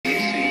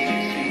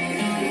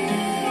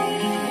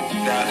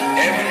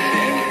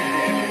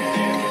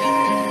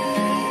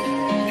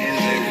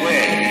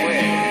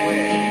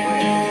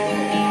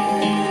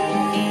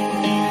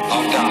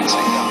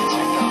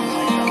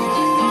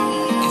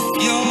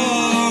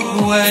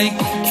awake,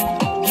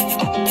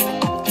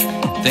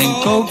 then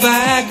go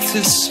back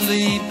to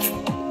sleep.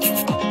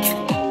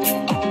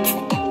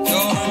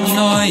 You're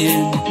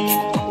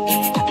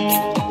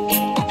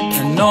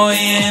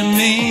annoying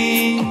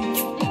me.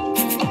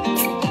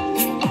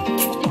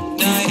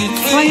 Now you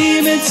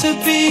claim it to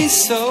be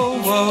so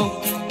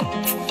woke,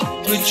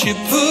 but you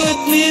put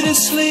me to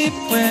sleep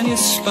when you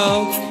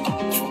spoke.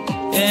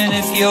 And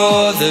if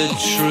you're the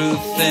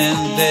truth, then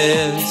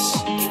there's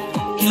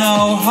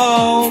no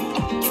hope.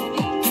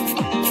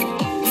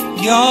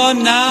 You're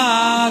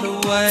not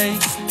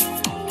awake,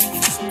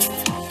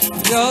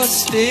 you're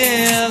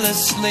still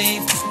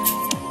asleep.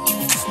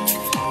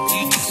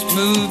 You just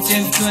moved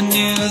into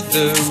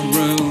another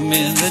room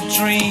in the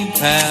dream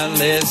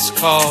palace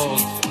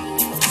called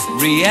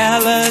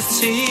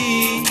reality.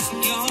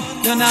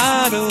 You're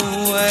not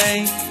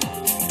awake,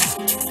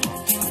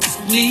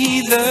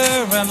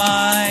 neither am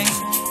I.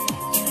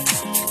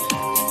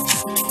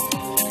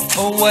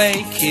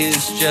 Awake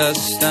is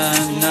just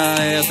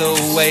another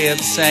way of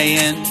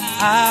saying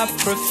I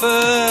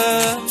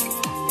prefer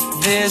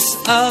this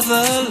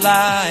other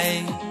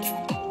life.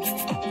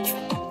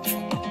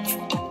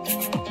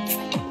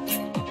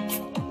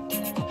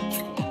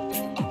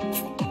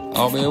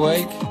 Are we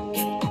awake?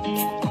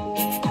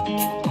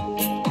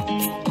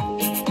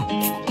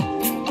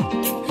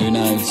 Who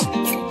knows?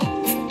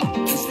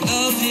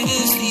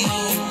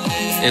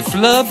 If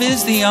love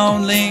is the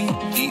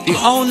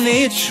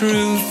only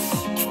truth,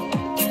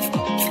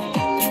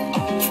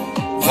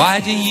 why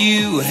do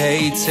you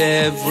hate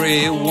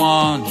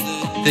everyone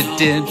that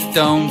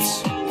don't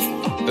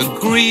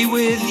agree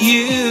with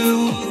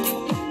you?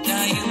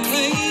 Now you're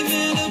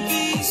claiming to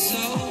be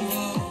so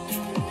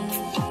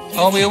woke.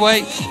 Are we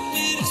awake?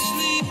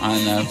 I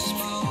know.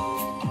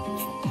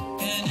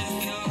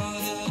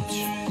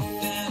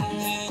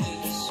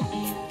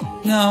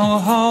 No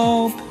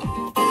hope.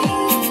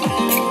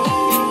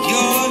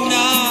 You're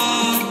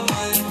not.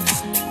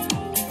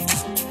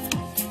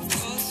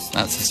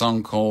 That's a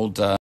song called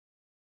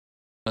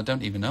I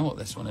don't even know what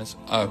this one is.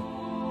 Oh.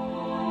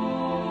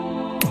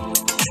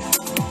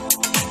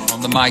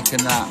 On the mic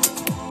and that.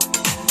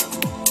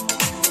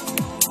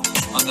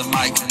 On the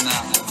mic and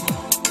that.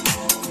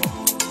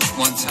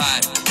 One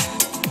time.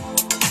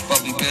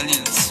 Robbie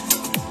Williams.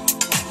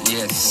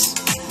 Yes.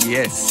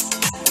 Yes.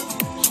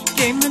 She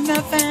gave me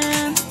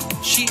nothing.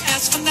 She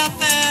asked for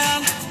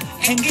nothing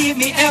and gave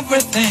me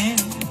everything.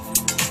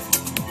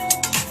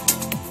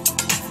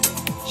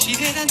 She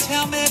didn't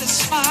tell me to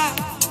smile.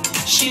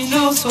 She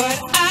knows what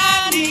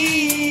I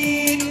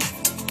need.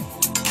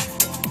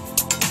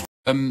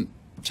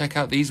 Check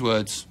out these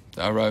words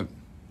that I wrote.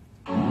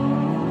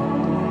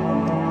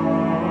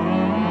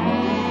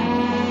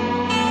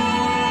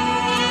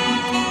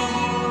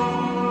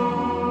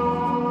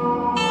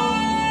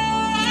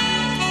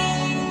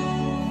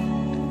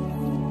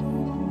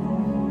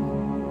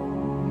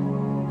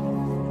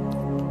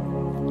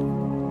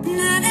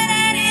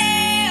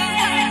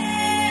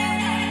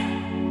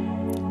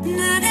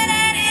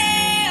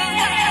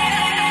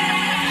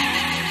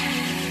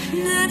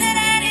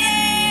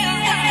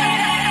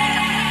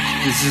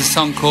 This is a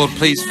song called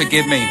Please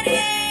Forgive Me.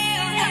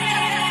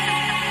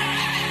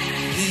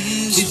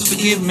 Please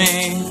forgive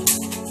me.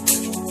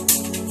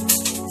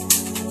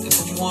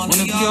 One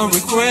of your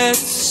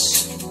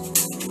regrets.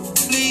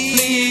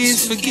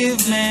 Please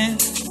forgive me.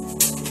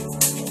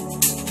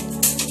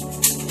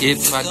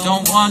 If I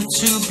don't want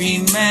to be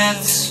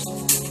met,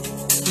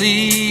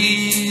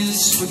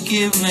 please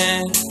forgive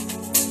me.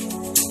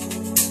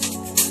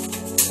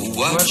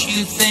 What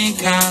you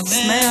think I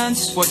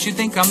meant, what you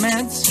think I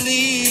meant,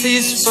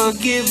 please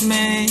forgive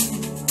me.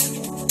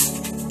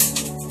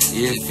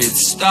 If it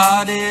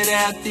started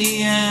at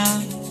the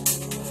end,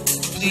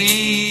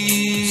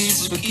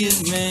 please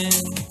forgive me.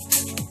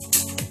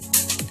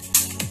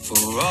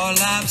 For all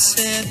I've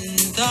said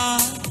and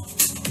done,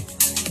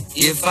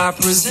 if I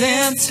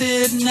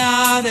presented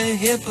not a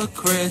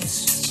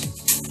hypocrite,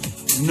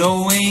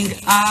 knowing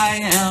I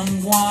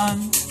am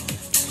one,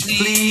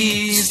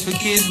 please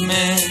forgive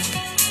me.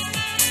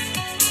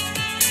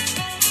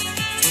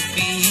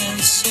 Being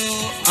so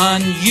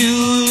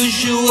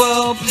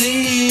unusual,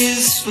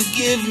 please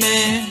forgive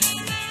me.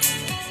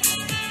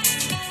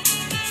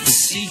 For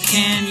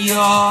seeking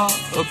your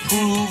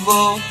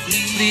approval,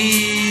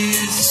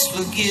 please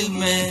forgive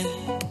me.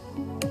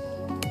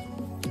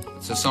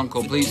 It's a song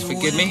called Please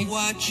Forgive Me.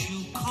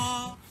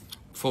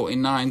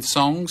 49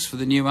 songs for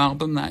the new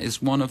album, that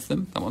is one of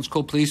them. That one's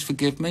called Please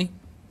Forgive Me.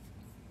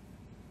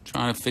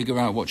 Trying to figure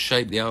out what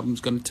shape the album's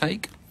going to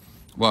take,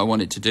 what I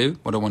want it to do,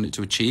 what I want it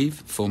to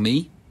achieve for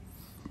me.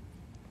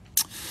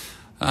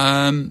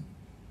 Reminds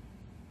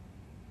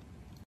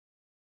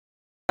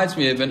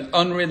me of an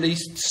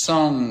unreleased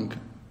song.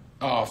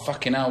 Oh,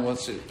 fucking hell,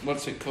 what's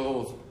it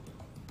called?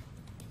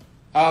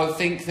 Oh,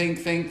 think.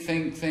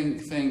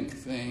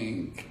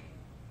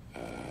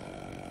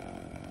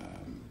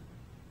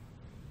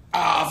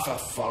 For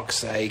fuck's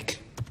sake.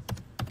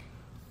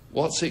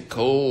 What's it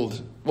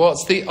called?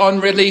 What's the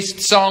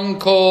unreleased song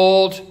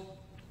called?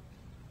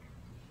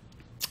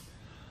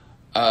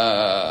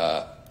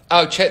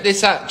 Oh, check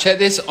this out. Check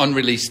this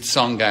unreleased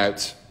song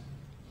out.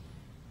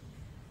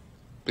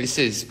 This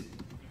is a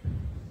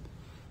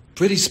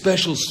pretty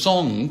special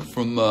song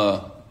from...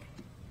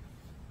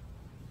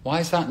 Why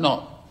is it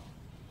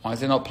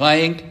not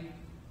playing?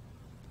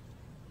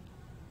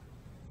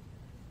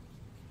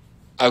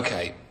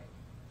 Okay.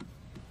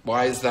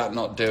 Why is that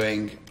not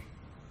doing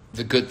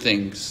the good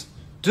things?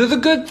 Do the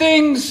good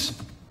things!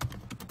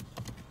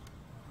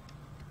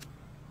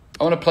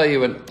 I want to play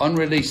you an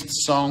unreleased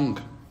song.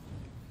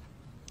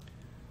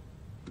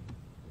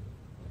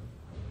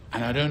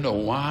 And I don't know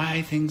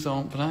why things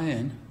aren't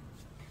playing.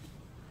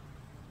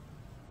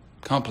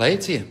 Can't play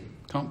it to you.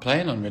 Can't play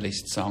an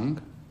unreleased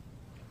song.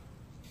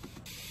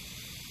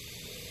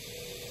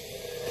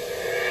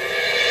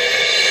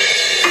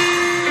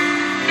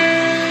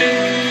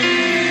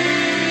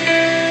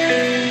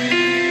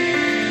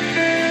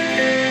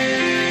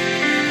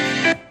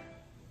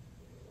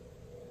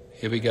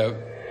 Here we go.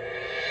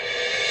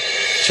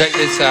 Check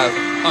this out.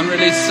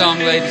 Unreleased song,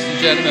 ladies and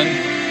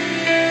gentlemen.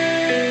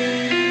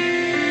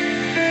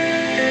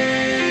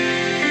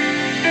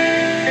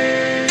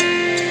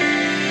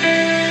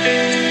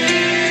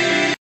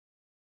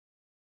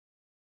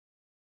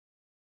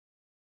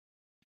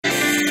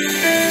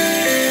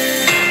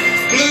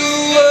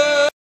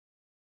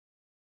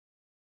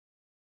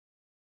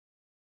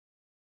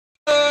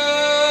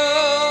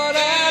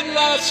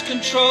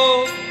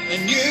 Control a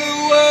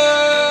new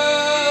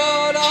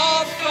world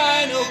of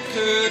final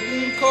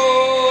curtain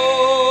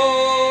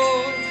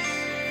calls.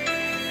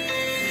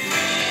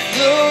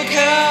 Look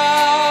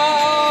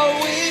how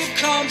we've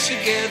come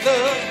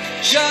together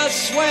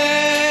just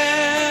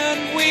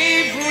when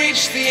we've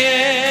reached the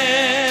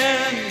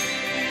end.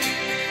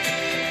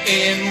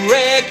 In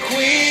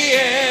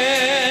Requiem,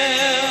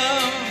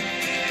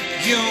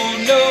 you'll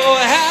know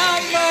how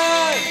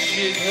much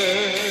it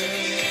hurts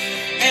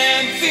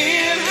and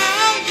feel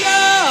how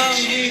young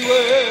he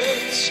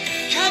was.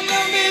 I'm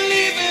not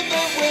believing,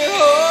 but we're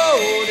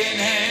holding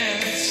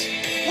hands.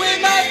 We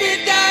might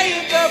be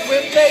dying, but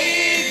we're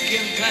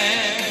making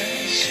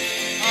plans.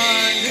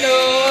 Under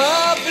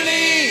a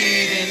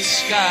bleeding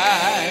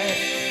sky,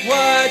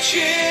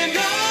 watching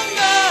our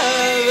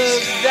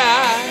mothers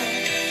die.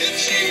 It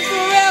seemed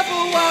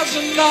forever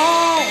wasn't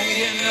long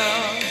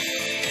enough.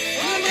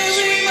 And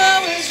we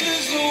always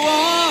lose the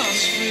ones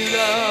we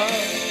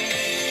love.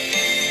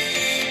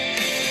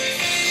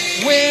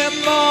 We're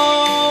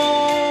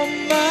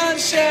momentary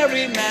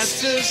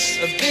masters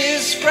of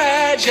this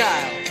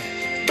fragile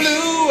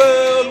blue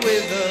world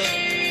with a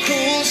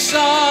cool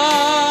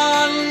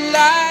sunlight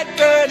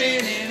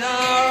burning in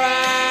our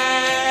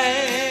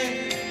eyes.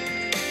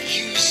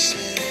 You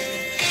said,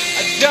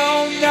 I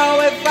don't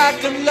know if I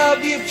can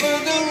love you for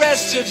the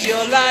rest of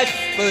your life,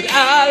 but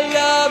I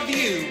love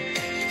you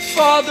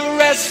for the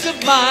rest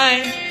of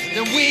mine.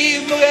 Then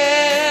we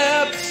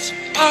wept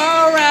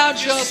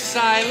around your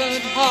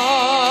silent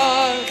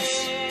hearts.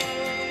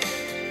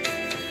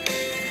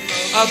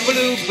 A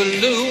blue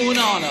balloon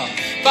on a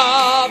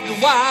barbed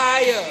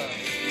wire.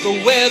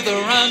 The weather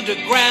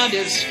underground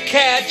is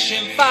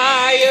catching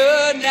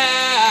fire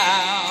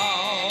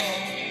now.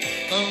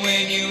 And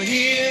when you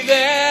hear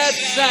that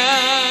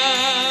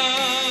sound,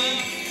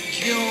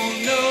 you'll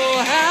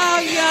know how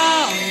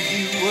young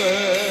you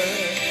were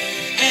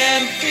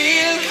and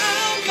feel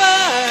how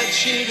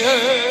much it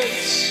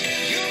hurts.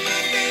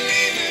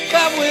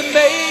 But we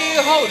may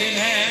holding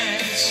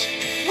hands.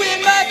 We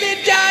might be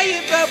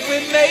dying, but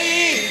we're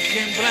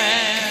making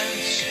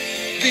plans.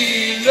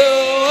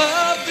 Below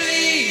a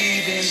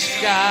bleeding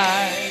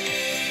sky,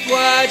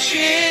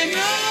 watching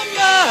our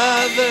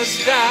mothers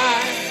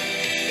die.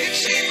 It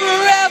seemed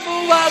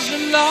forever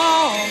wasn't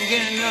long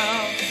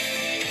enough.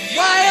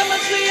 Why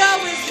must we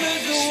always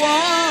lose the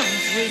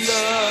ones we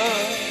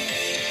love?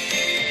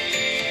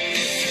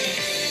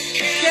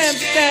 Can't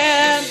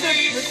stand the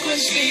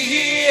frequency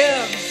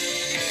here.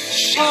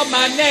 Shout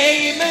my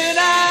name and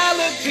I'll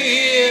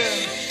appear.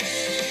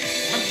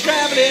 I'm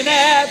traveling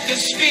at the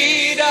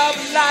speed of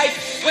light,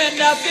 when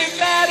nothing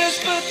matters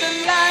but the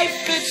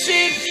life that's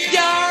in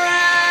your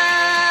eyes.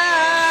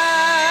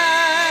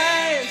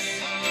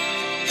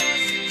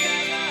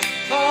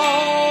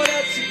 Hold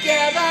us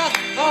together,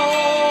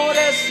 hold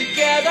us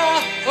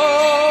together,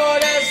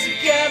 hold us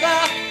together.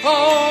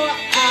 Oh,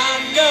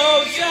 I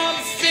know some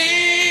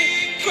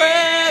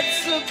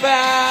secrets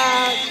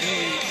about you.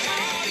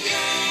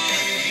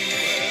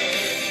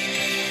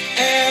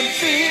 And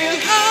feel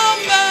how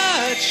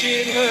much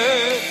it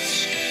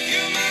hurts.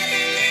 You might be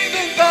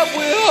leaving, but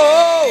we're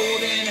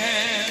holding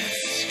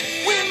hands.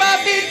 We might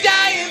be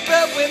dying,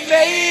 but we're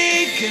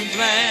making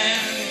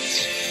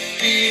plans.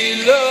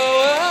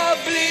 Below a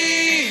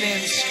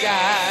bleeding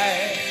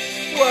sky,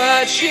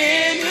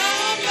 watching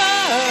our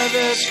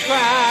mothers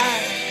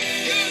cry.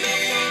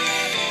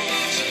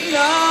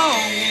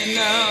 Long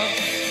enough,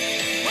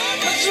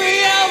 but we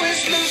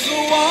always lose the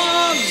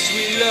ones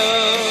we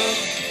love.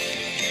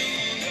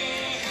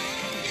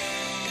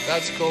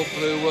 That's called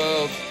Blue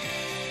World.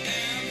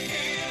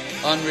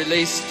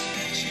 Unreleased.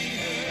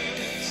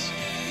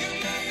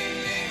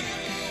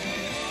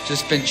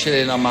 Just been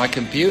chilling on my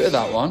computer,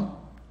 that one.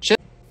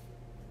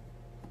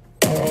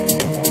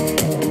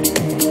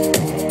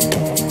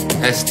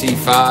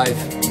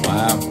 ST5.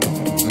 Wow.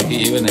 Look at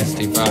you in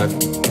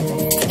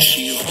ST5.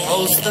 She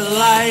holds the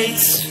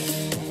lights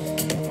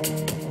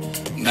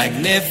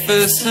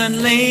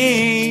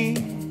magnificently.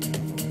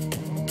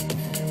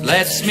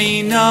 Lets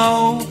me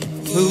know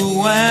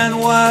who and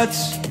what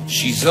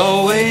she's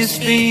always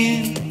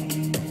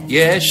been.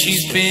 Yeah,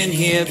 she's been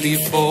here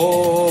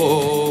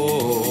before.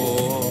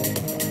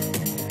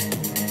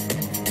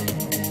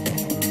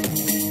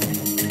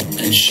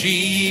 And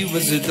she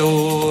was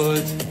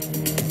adored.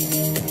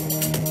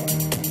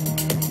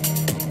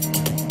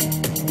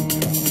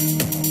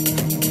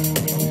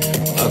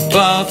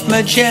 Above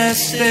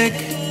majestic,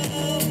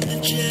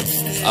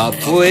 up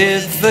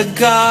with the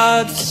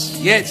gods.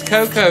 Yeah, it's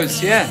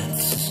Coco's, yeah.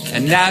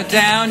 And now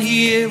down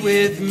here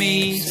with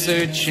me,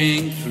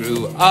 searching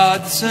through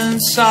odds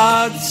and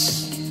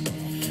sods.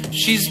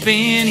 She's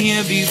been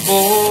here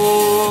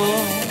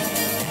before.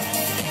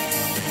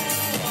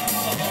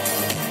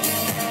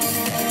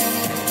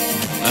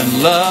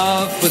 And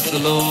love was the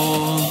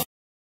law.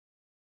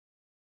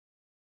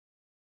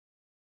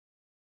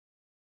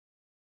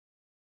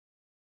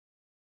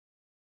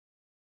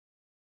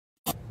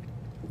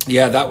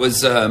 Yeah, that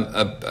was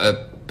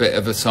a bit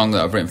of a song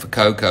that I've written for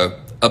Coco.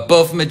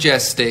 Above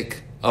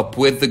majestic, up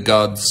with the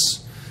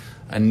gods,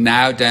 and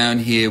now down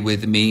here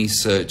with me,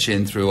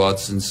 searching through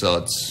odds and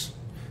sods.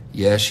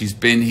 Yeah, she's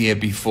been here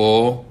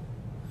before,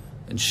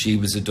 and she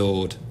was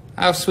adored.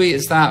 How sweet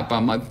is that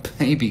about my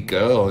baby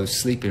girl who's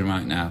sleeping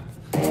right now?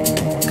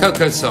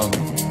 Coco song.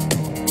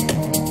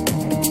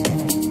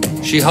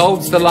 She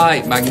holds the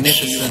light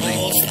magnificently.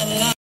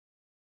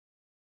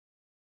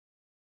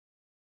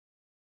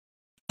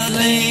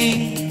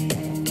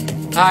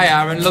 Hi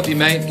Aaron, love you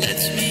mate.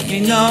 Let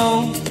me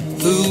know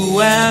who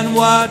and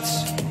what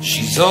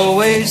she's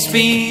always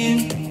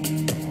been.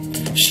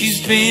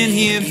 She's been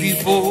here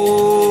before.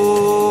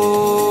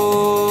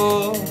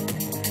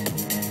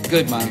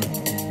 Good man.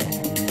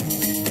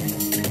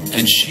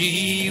 And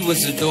she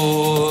was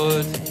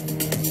adored.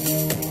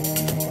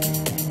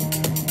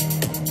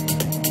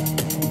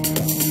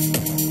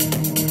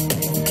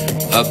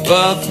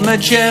 Above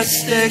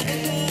majestic,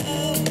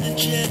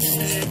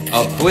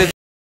 up with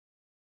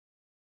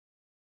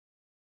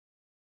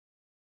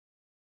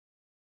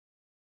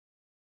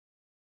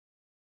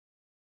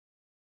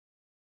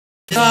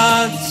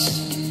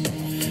gods,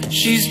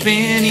 she's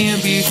been here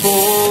before.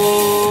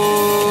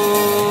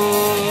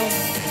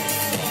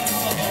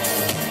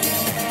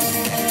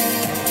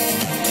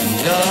 And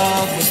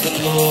love was the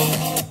law.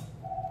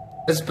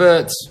 There's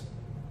birds.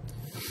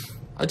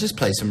 I'll just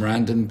play some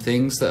random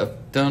things that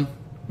I've done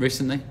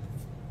recently.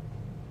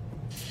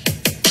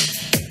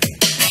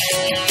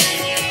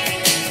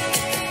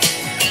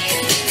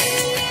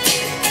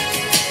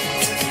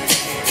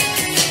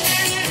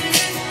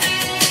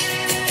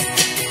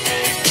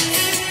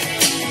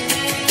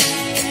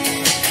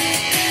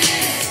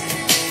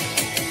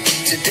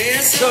 Today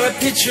I saw a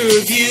picture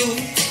of you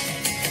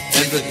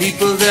and the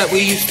people that we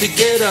used to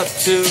get up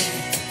to.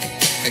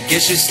 I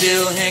guess you're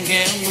still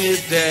hanging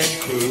with that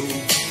crew.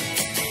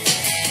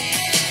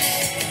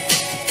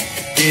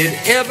 Did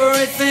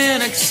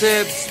everything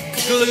except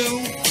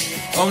glue,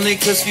 only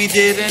 'cause we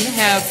didn't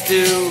have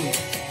to.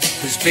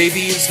 'Cause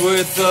baby is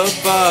worth a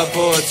bob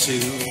or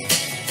two.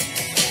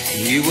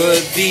 You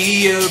were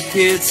the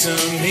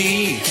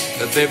epitome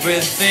of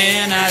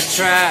everything I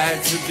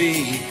tried to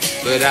be.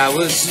 But I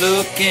was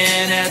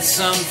looking at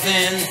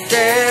something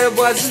that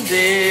wasn't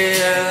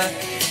there,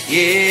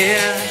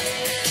 yeah.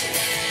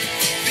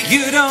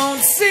 You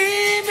don't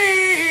see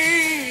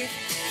me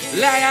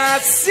like I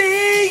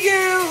see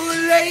you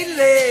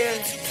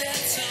lately,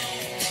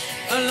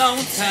 a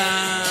long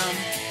time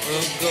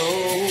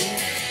ago.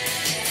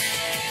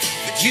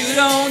 But you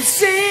don't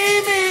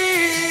see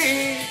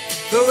me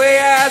the way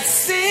I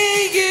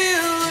see you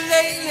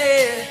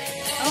lately,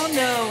 oh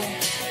no,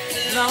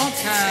 a long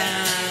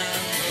time.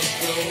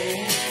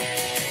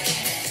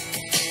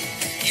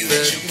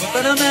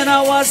 But I mean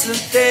I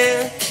wasn't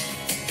there.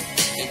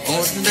 It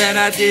wasn't that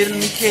I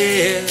didn't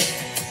care.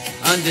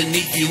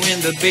 Underneath you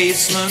in the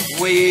basement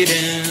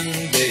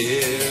waiting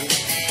there.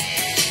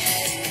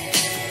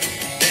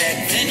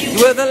 You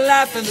were the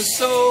life and the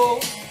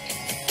soul,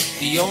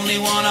 the only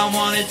one I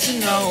wanted to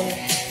know.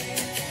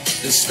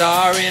 The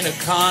star in a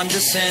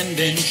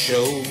condescending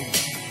show.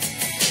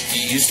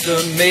 You used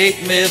to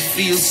make me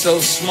feel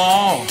so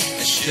small.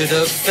 I should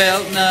have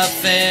felt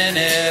nothing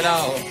at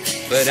all.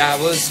 But I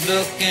was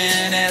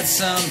looking at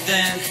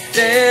something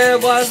that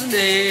wasn't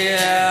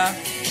there,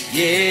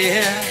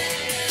 yeah.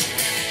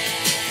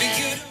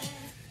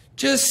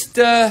 Just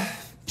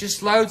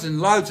loads and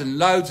loads and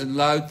loads and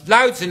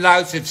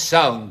loads of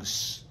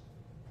songs.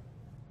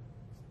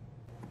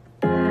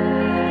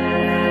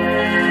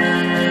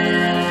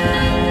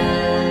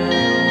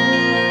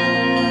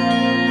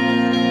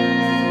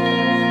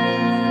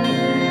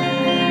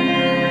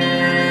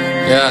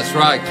 Yeah, that's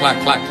right, clack,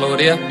 clack,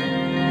 Claudia.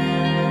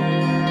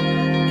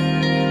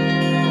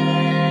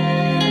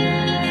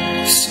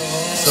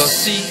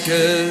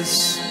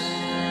 seekers,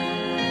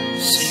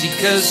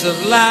 seekers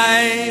of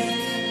light,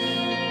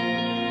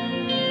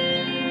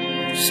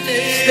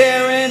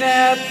 staring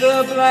at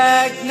the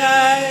black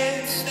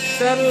night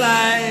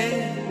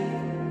satellite,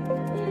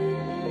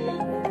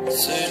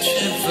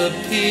 searching for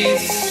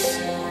peace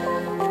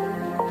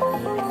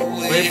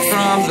away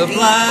from the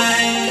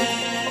blind,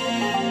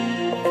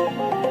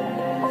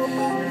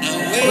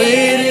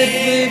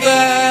 weighted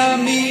by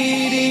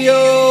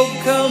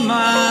mediocre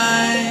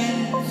minds.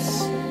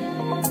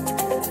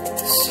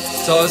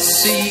 So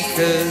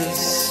seekers,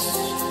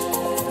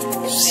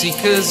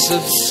 seekers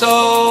of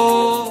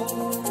soul,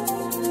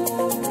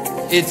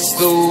 it's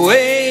the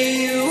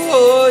way you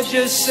hold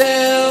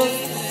yourself,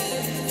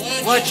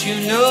 what you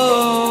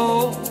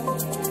know.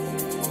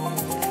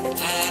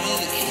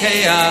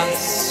 Chaos,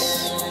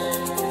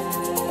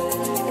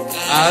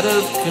 out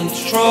of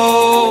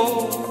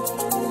control.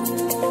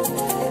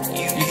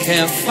 You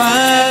can't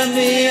find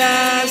me,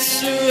 I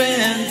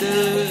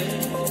surrendered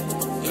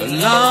a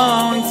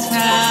long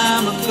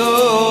time ago.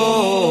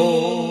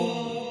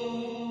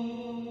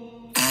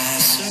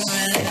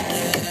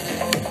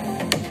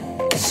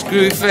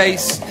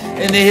 Screwface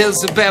in the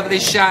hills of Beverly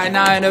Shire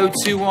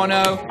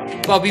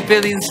 90210. Robbie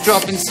Williams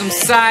dropping some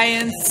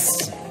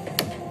science.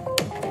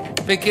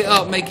 Pick it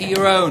up, make it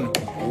your own.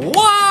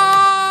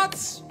 What?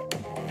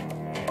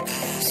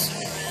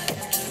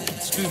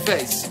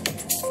 Screwface.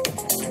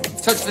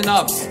 Touch the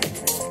knobs.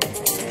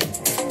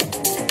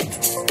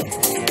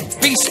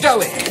 Be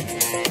stoic.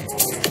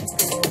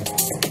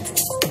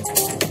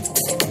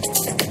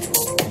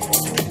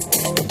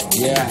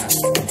 Yeah.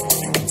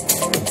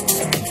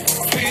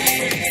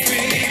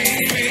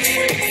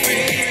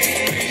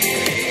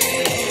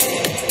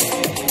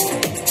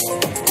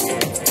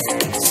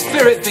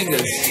 Spirit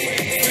fingers.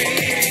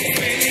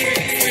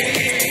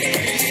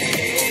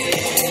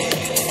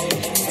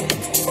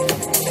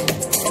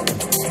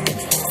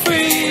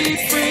 Free,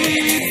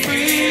 free,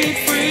 free,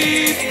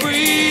 free,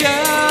 free, oh.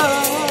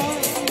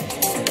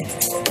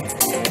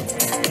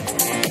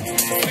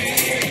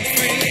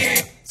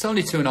 It's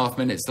only 2.5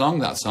 minutes long,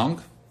 that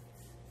song.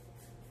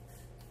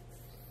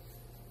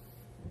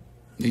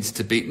 Needs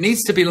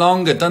to be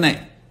longer, doesn't it?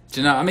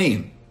 Do you know what I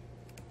mean?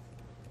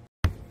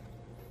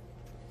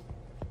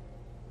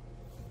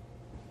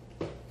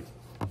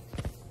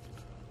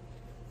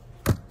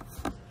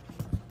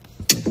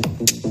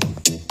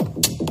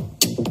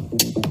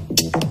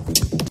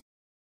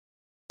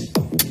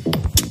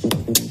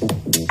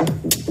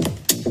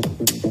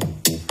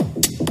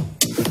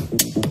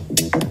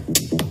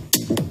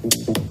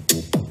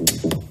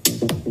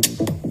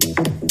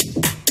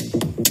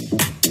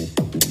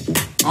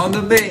 On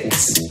the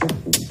mix,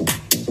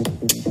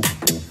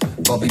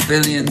 Robbie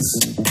Williams.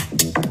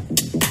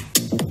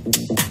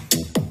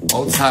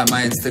 Hold tight,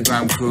 my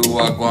Instagram crew,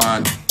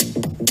 wagwan.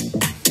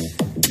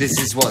 This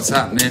is what's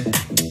happening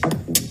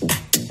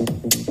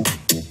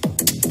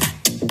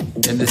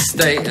in the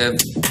state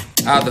of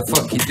how the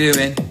fuck you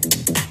doing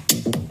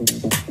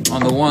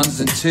on the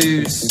ones and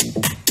twos.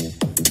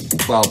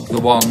 Well, the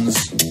ones.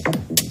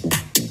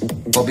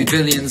 Robbie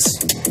Williams,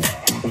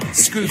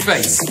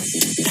 Screwface.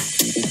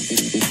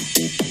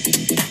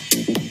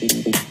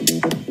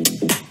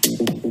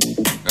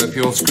 Hope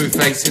you're all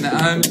screw-facing at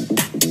home.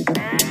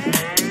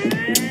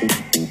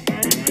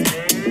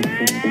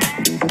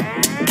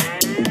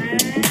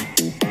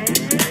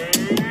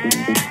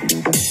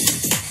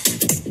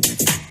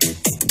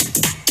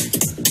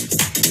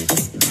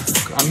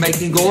 I'm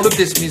making all of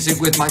this music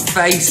with my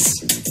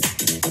face,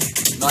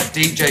 like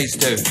DJs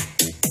do.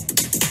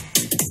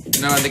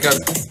 You know, and they go,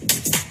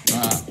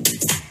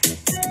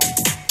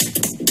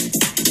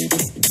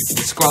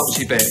 the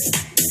squelchy bit.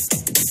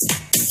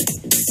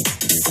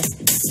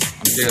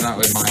 Doing that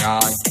with my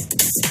eye.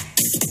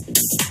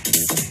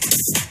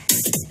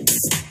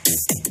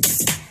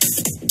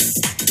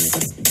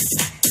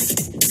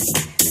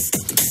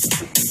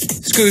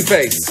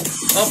 Screwface,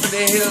 up in the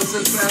hills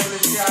of Beverly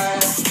Shire.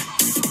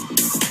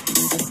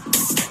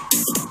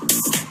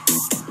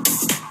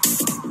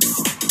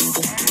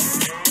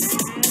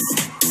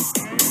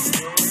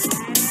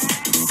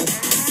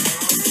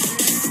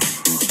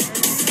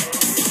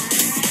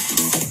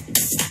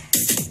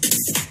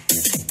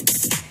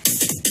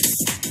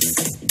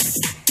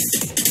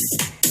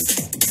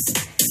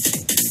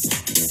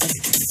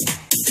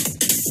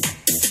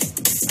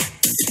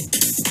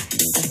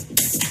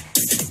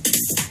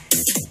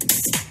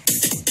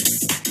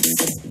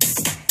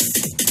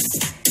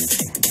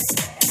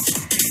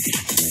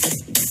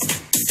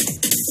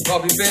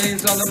 Robbie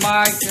Williams on the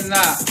mic and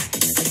that.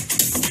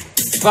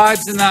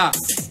 Vibes and that.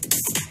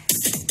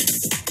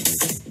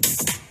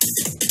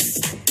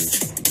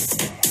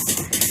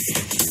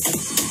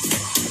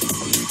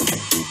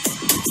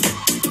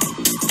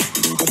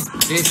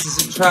 This is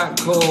a track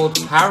called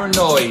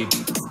Paranoid.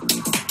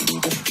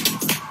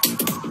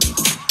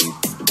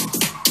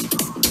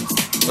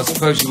 I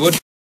suppose you would.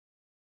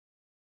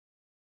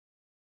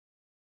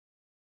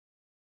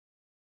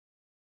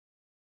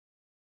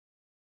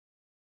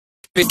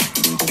 You're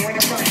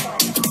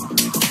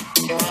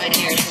all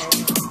ears.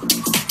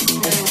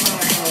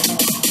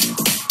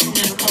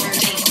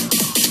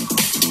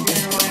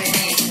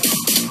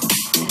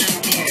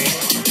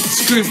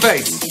 groove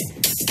bass.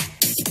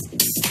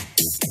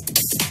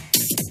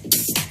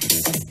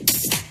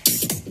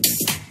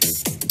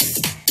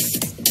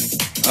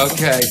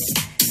 Okay,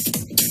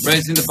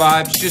 raising the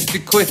vibes, just a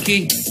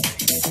quickie.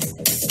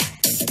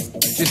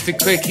 Just a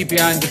quickie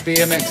behind the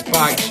BMX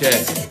bike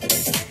shed.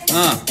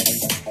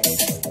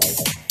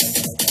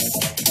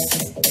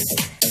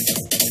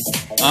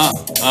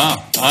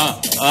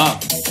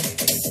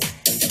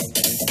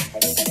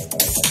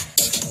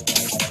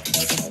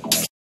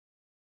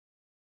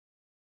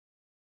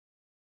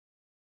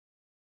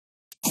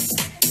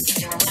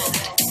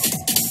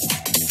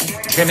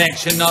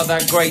 Connection not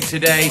that great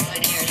today.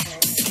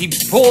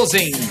 Keeps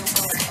pausing.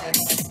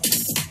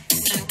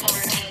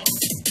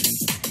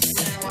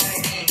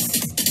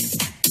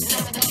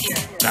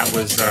 That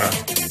was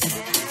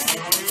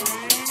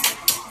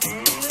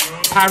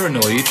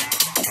Paranoid.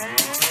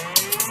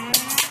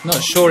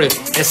 Not sure if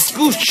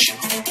Escuch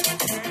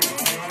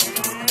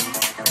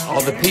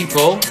are the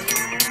people.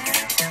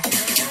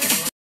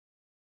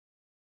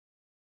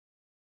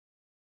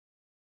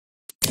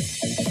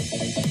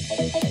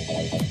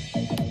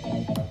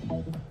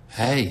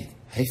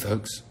 Hey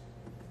folks.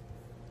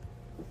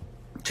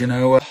 Do you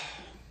know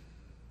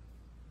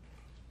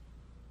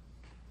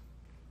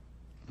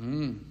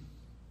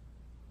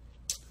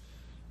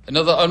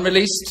another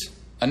unreleased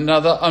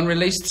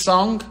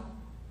song?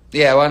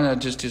 Yeah, why don't I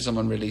just do some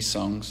unreleased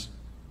songs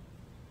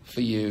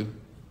for you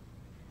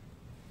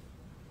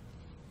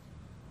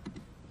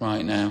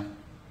right now?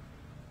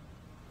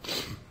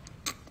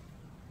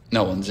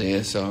 No one's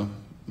here, so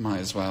might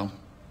as well.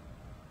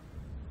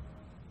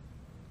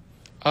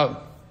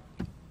 Oh.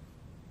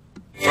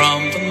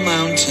 From the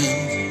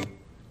mountain,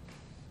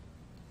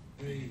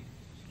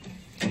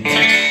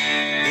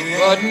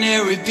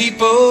 ordinary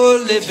people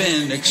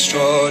living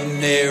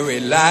extraordinary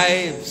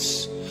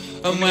lives.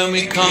 And when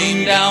we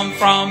come down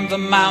from the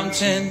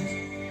mountain,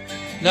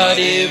 not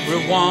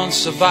everyone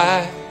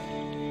survived.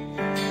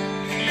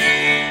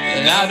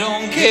 And I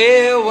don't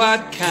care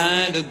what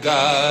kind of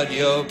God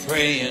you're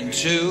praying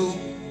to,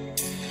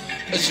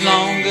 as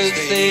long as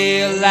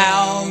they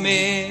allow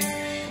me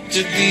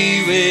to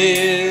be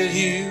with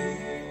you.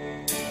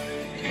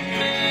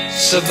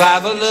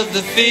 Survival of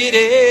the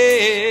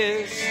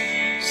fittest,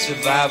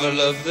 survival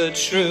of the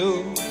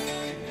true.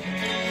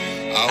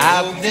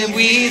 I hope that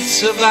we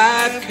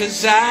survive,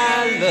 'cause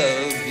I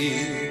love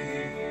you.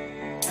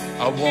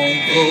 I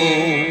won't go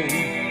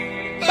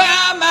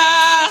by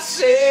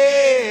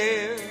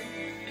myself.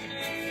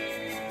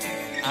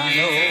 I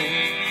know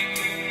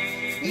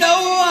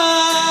no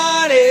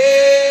one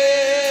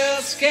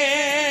else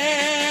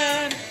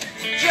can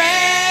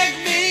drag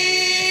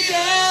me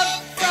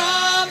down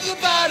from the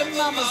bottom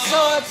of my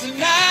soul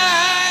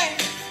tonight.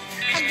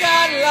 I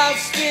got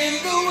lost in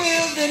the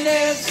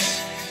wilderness,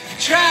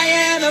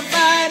 trying to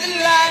find a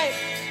light.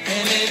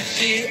 And if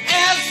she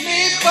asks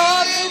me for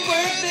the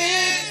worth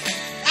it,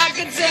 I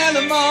can tell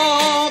them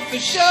all for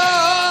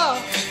sure.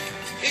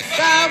 If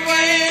I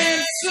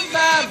won't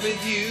survive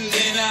with you,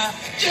 then I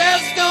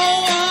just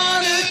don't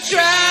want to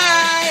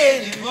try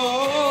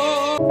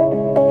anymore.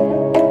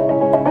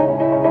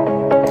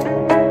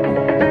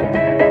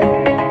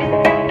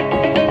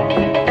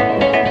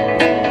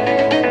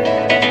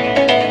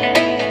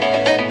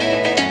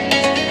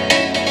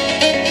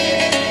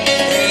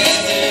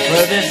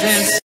 Brothers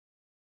and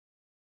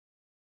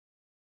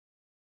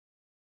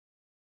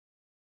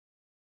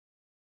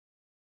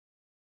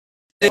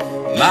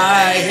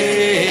my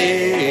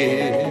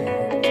head,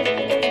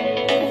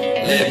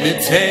 let me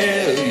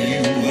tell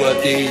you what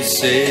they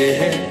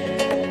said.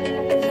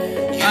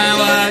 I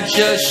was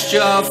just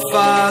your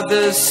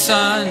father's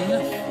son.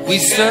 We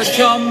searched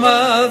your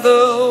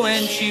mother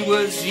when she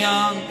was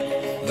young.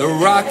 The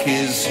rock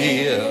is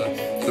here,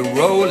 the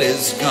roll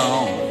is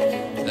gone.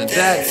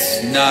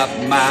 That's not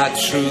my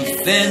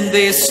truth. Then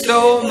they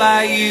stole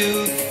my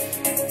youth,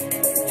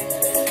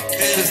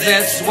 'cause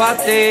that's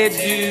what they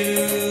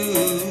do.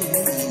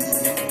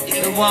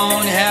 It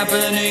won't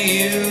happen to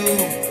you.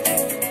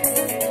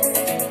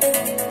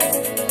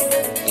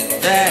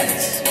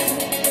 That's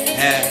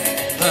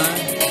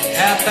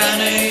happen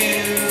to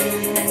you.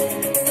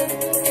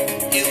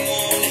 It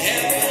won't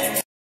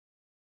happen.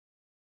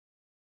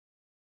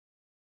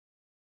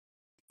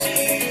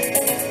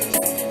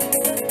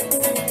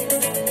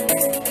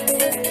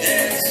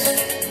 That's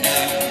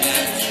not my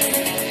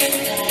truth. It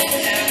won't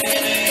happen to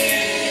you.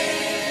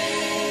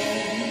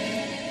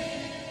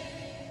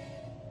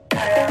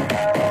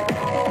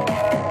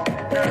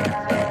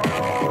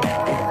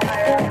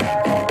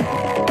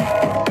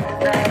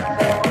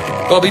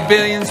 Robbie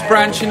Williams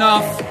branching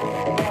off,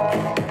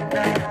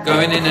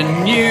 going in a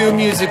new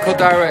musical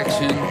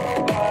direction.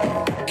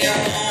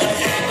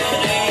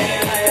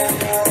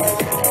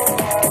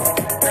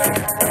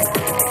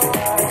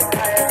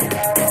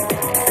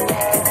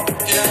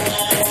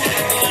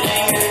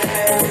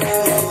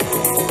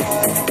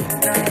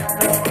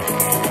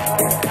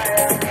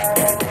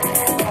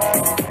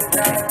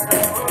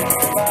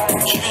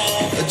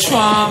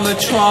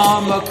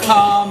 Trauma,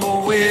 karma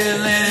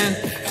willing,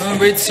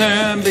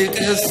 return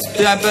because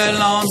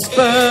Babylon's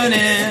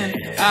burning.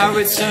 I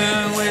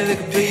return with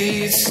a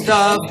beast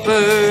of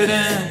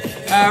burden.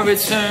 I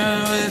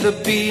return with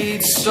a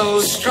beat so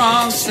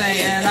strong,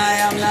 saying I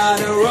am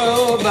not a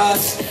robot,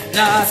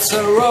 not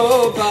a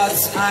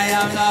robot. I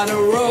am not a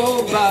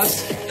robot,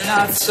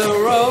 not a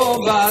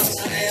robot.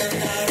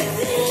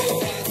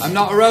 I'm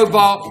not a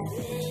robot.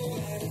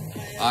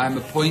 I'm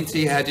a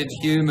pointy-headed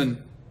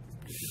human.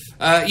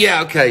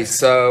 Yeah, okay,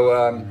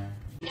 so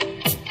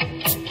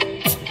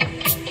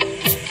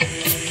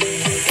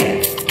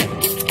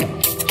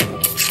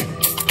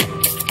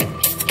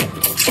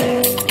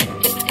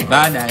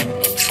my name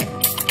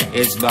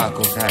is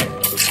Michael K.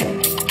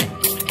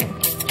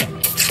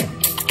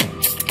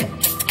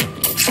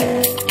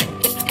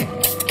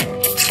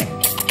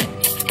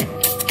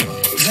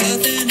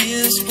 Nothing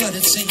is what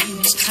it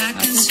seems. I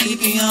can see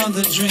beyond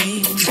the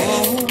dream.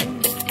 Whoa,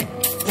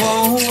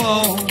 whoa,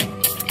 whoa.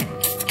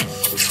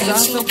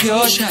 Stars so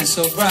pure, shine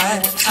so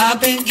bright.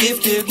 I've been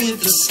gifted with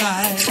the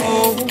sight.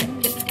 Oh,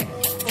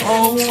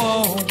 oh,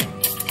 oh.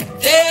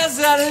 There's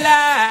a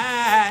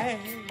light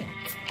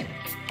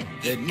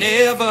that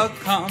never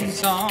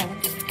comes on.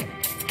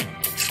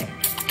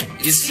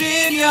 It's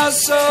in your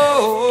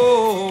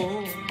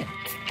soul,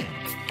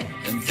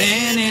 and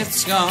then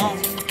it's gone.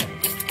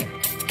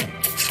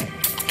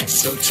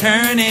 So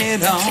turn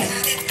it on.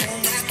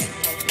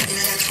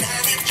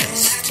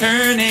 Just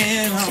turn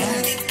it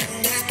on.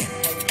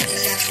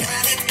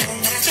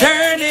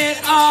 Turn it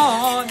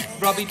on.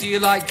 Robbie, do you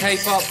like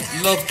K-pop?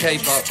 Love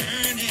K-pop.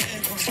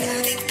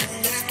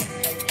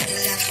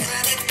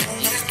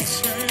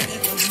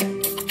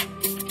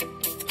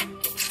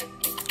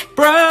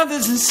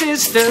 Brothers and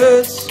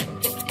sisters,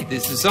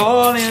 this is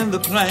all in the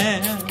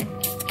plan.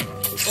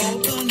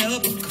 Open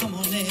up and come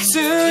on in.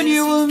 Soon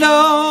you will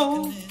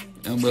know,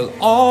 and we'll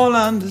all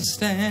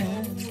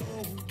understand.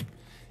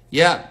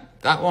 Yeah,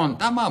 that one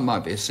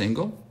might be a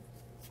single,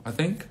 I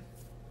think.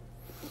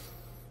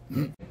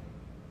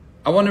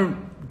 I want to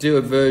do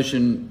a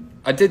version.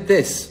 I did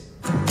this.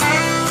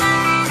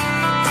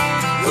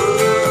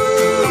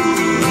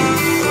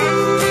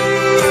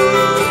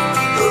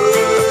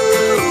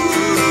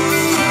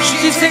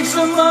 She takes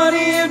some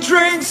money and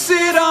drinks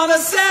it on a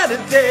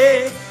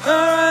Saturday.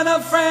 Her and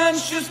her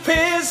friends just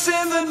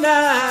pissing the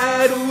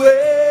night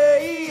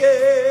away.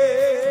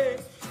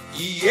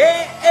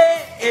 Yeah,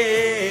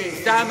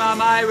 damn,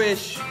 I'm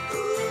Irish.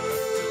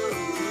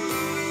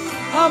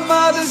 Her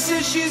mother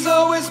says she's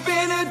always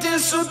been a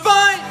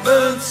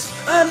disappointment.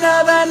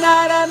 Another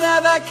night,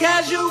 another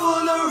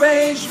casual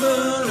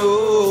arrangement.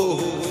 Oh,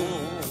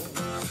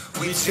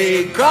 we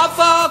take off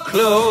our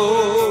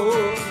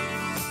clothes,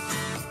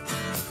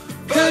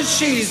 'cause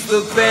she's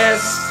the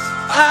best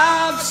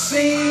I've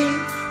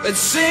seen at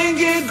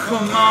singing,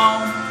 come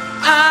on,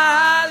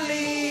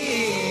 Eileen.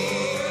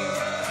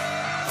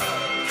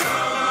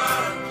 Come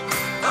on,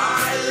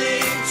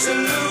 Eileen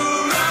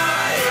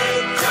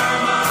Telluride.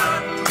 Come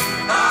on,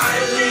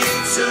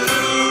 Eileen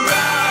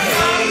Telluride.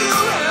 Now you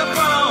have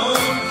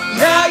grown,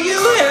 now you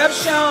have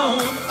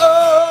shown.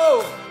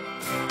 Oh,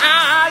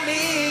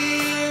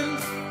 Eileen.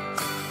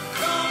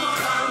 Come on,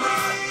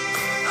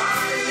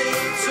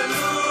 Eileen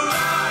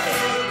Telluride.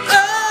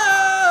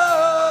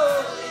 Oh,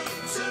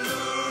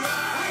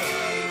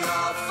 Telluride.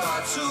 Not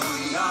far too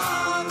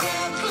young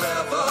and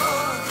clever.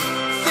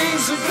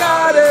 Things have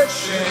gotta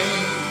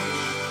change.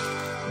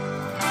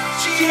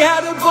 She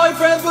had a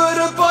boyfriend, but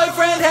her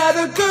boyfriend had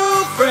a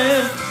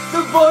girlfriend.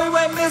 The boy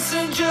went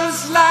missing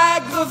just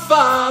like the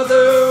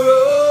father.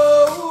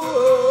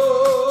 Oh,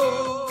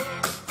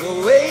 the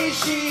way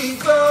she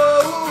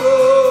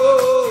goes.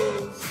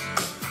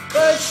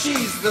 But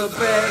she's the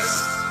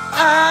best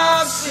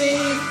I've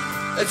seen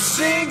at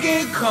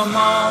singing, come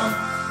on,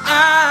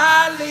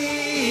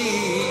 Eileen.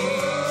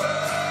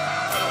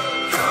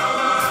 Come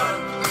on,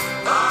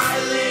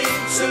 Eileen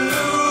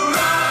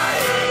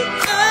Telluride.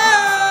 Oh,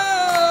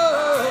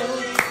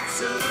 Eileen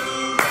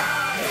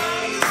Telluride.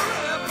 Now you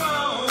have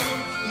grown,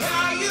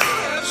 now you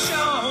have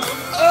shown.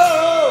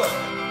 Oh,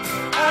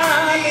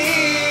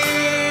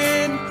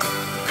 Eileen.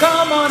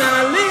 Come on,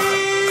 Eileen.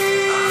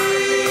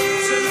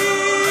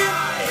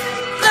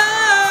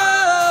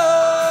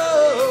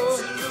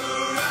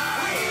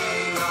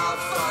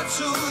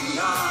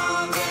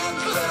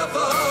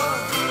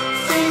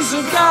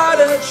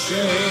 Gotta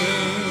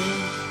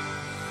change.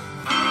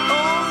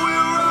 Oh,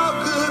 we're all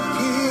good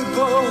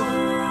people,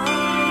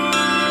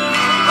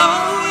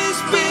 always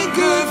been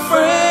good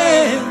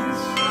friends.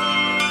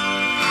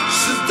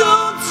 So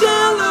don't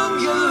tell them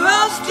you're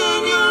lost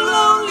and you're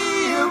lonely.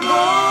 It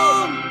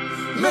won't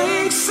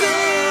make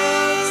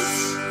sense.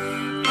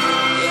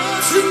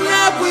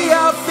 Tonight we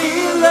are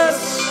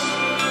fearless.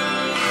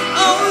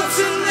 Oh,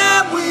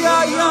 tonight we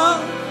are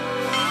young.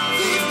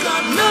 We've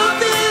got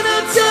nothing to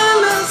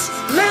tell us.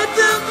 Let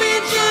them be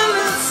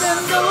jealous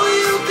and know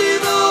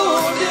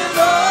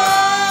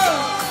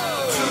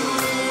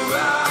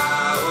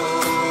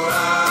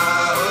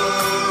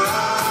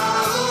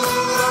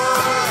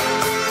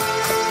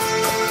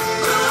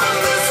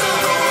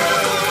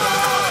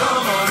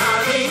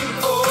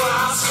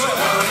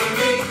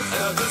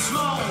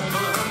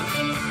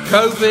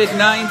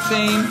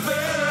COVID-19.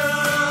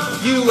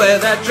 You wear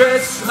that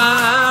dress,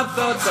 my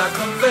thoughts I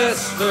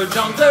confess, verge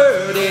on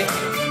dirty.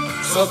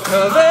 So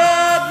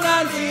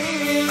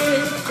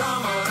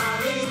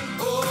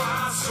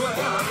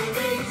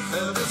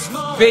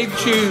COVID-19. Big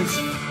tunes.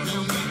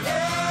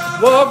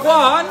 Walk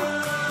one.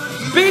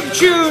 Big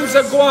tunes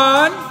are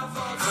gone.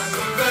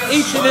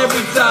 Each and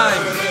every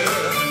time.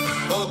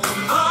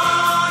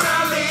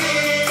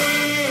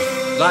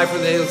 Live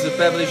from the hills of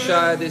Beverly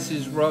Shire, this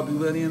is Robbie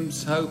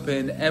Williams,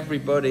 hoping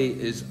everybody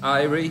is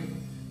irie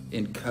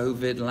in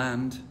COVID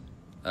land.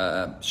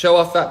 Show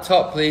off that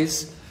top,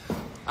 please.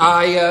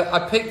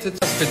 I picked a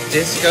test for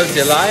Disco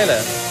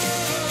Delilah.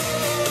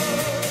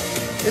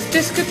 Has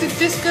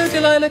Disco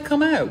Delilah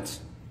come out?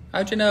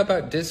 How do you know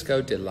about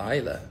Disco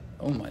Delilah?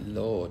 Oh my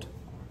Lord.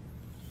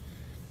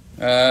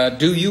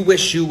 Do you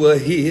wish you were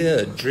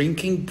here,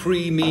 drinking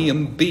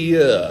premium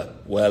beer?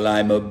 Well,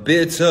 I'm a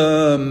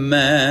bitter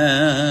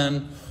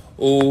man.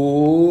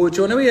 Oh, do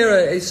you want to hear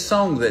a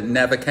song that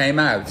never came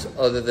out,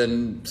 other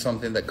than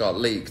something that got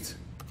leaked?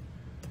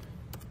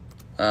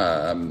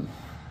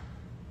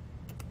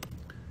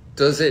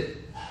 Does it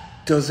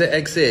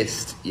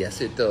exist? Yes,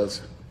 it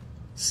does.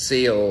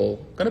 Seal.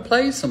 I'm going to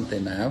play you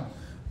something now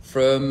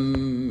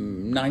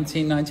from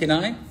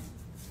 1999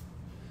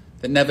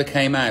 that never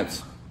came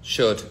out.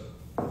 Should.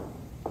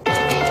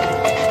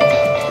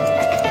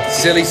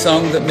 Silly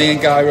song that me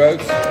and Guy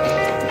wrote.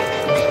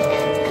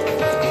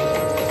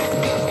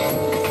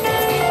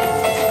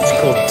 It's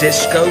called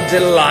Disco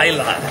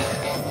Delilah.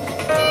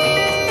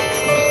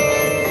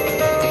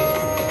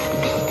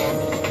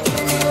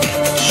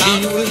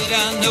 She was, I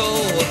know,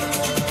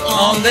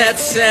 on that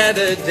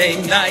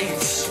Saturday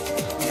night,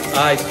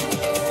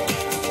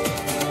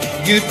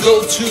 you'd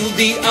go to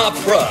the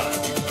opera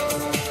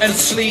and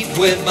sleep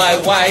with my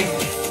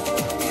wife.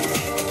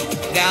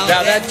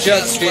 Now that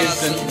just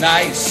isn't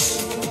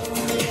nice.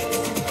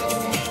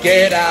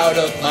 Get out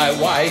of my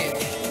wife.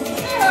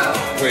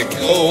 We're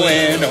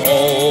going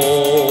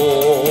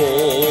home.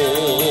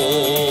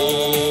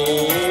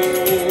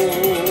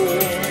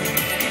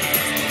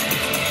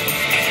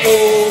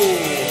 Oh,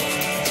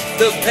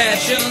 the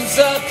passion's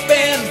up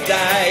and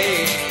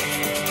die.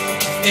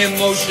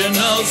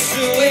 Emotional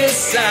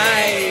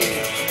suicide.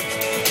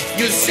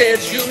 You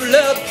said you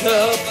loved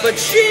her, but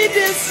she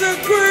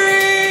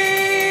disagreed.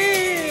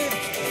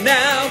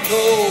 Now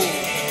go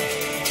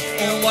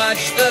and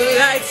watch the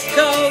lights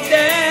go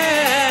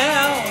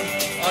down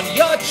on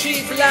your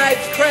cheap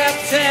life crap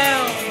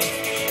town.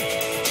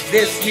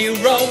 This new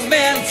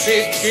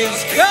romantic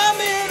is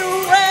coming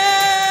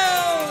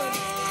around.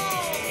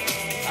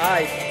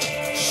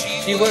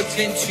 She worked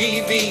in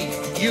TV,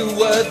 you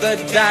were the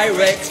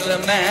director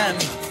man.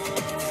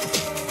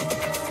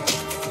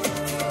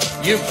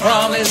 You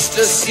promised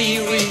a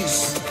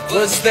series,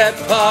 was that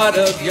part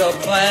of your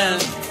plan?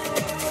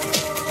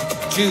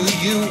 Do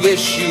you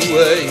wish you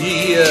were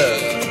here,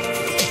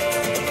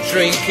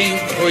 drinking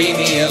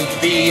premium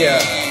beer?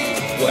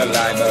 Well,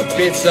 I'm a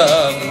bitter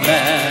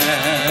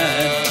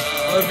man.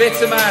 I'm a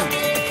bitter man.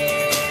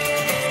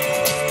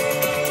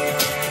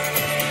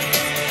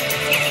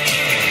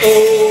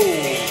 Oh,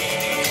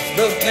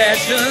 the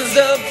passions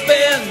of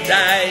and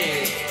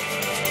die.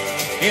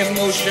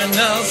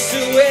 Emotional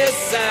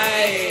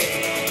suicide.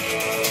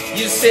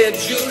 You said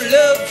you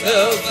loved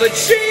her, but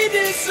she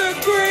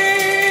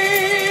disagreed.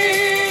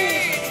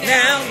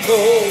 Now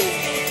go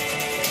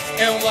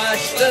and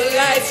watch the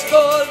lights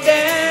go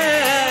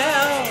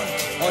down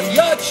on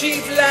your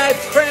cheap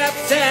life crap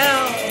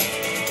town.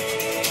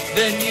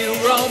 The new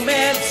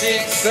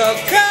romantics are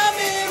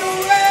coming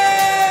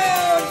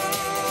around.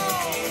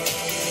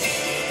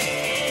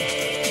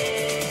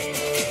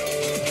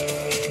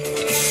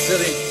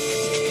 Silly.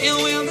 And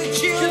when the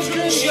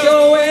children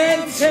show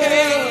and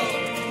tell,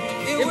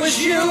 it was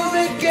you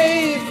that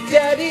gave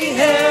Daddy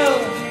hell.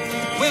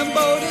 When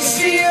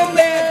Bodicea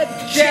met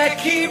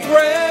Jackie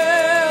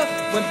Brown.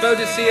 When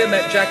Bodicea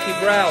met Jackie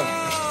Brown.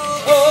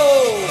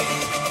 Oh,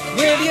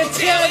 will you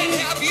tell you?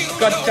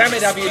 God damn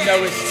it, have you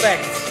no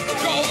respect?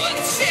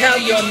 Tell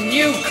your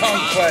new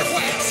conquest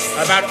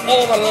about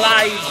all the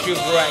lives you've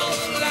wrecked.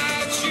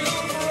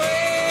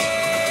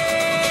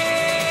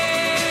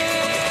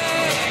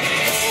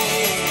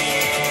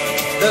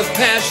 The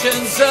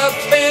passions up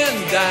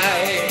and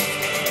die.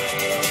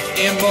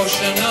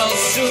 Emotional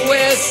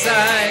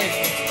suicide.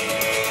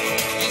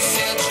 You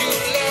said you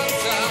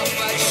loved her,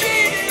 but she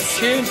didn't.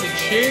 Tune's a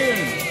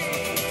tune.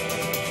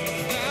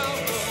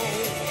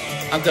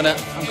 I'm gonna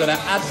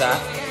add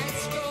that.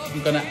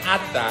 I'm gonna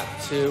add that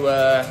to.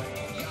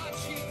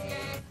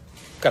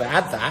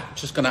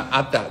 Just gonna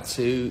add that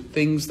to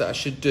things that I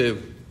should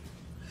do.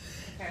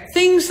 Okay.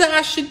 Things that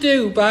I should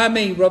do by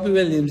me, Robbie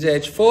Williams,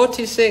 age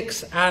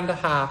 46 and a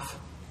half.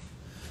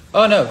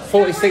 Oh no,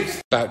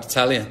 46. About to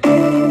tell you.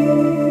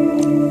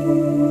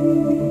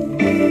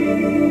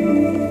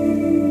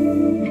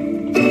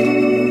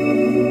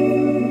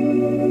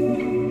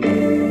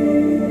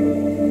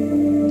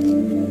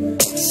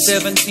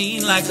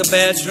 "17 like a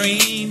bad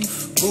dream.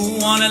 Who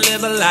wanna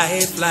live a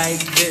life like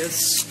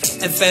this?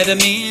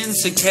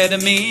 Amphetamines and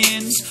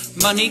ketamines,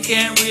 money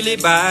can't really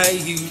buy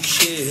you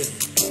shit.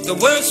 The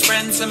worst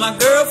friends are my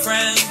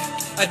girlfriend.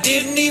 I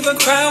didn't even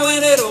cry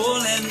when it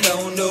all ended.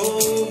 Oh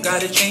no,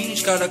 gotta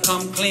change, gotta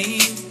come clean.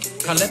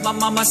 Can't let my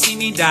mama see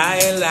me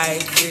die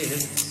like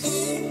this.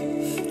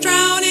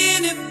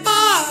 Drowning in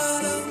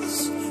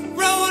bottles,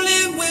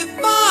 rolling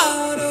with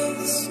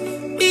bottles.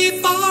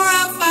 Before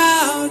I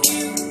found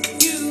you.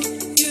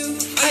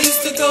 I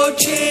used to go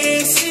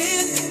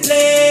chasing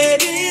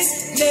ladies,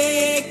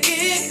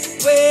 naked,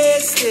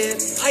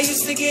 wasted. I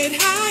used to get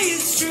high,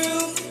 it's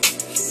true,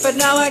 but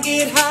now I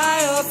get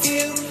high off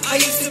you. I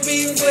used to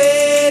be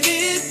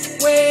waving,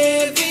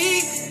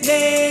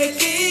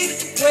 naked,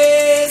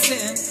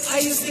 wasted. I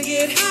used to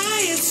get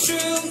high, it's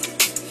true,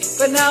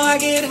 but now I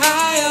get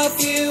high off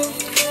you.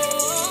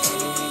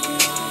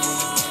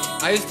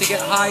 I used to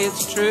get high,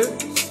 it's true,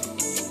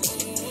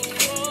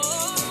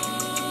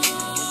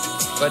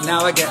 but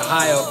now I get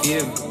high off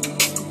you.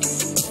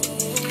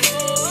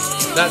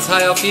 That's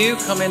High Off You,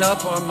 coming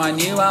up on my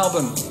new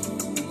album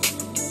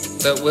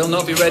that will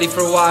not be ready for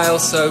a while,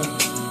 so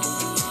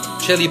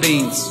chili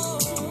beans.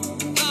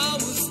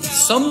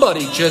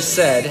 Somebody just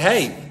said,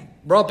 hey,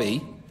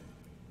 Robbie,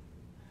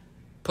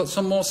 put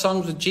some more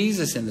songs with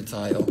Jesus in the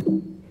title.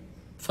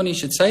 Funny you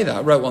should say that.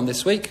 I wrote one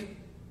this week.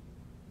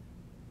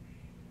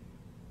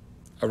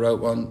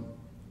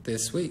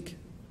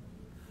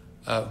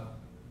 Oh.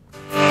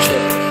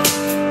 Shit.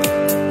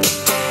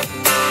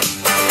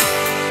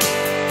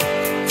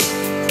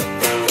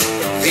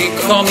 They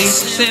call me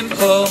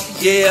simple,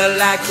 yeah,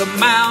 like a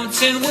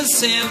mountain was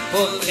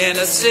simple. In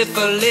a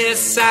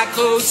syphilis,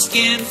 psycho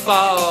skin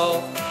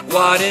fall.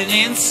 What an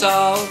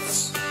insult.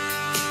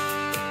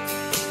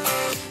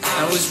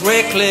 I was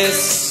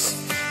reckless,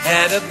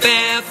 had a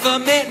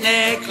Baphomet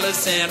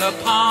necklace and a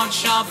pawn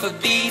shop for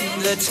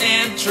beating the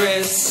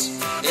temptress.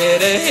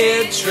 Did a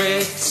head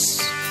tricks.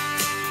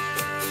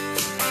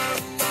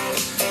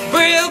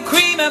 Real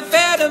cream,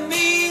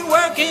 amphetamine,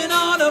 working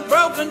on a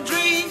broken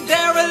dream,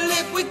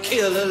 derelict with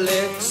killer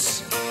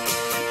licks.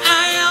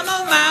 I am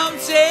a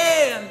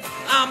mountain,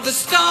 I'm the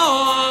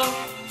storm.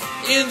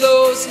 In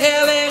those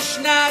hellish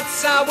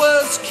nights I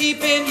was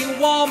keeping you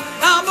warm.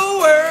 I'm a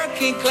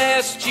working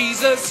class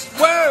Jesus,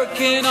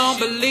 working on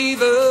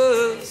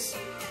believers.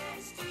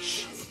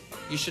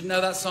 You should know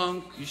that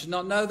song. You should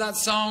not know that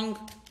song.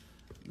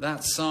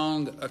 That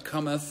song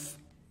cometh.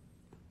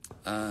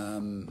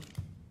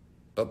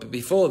 But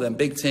before then,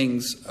 big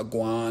things are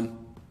gone.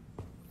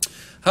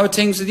 How are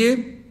things with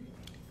you?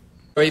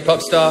 Very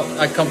pop star,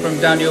 I come from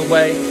down your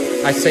way.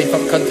 I say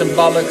pop cunt and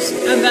bollocks,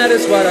 and that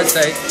is what I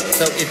say.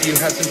 So if you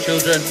have some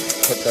children,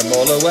 put them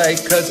all away,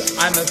 cause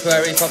I'm a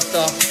very pop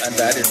star, and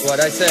that is what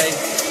I say.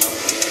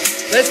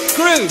 Let's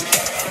groove!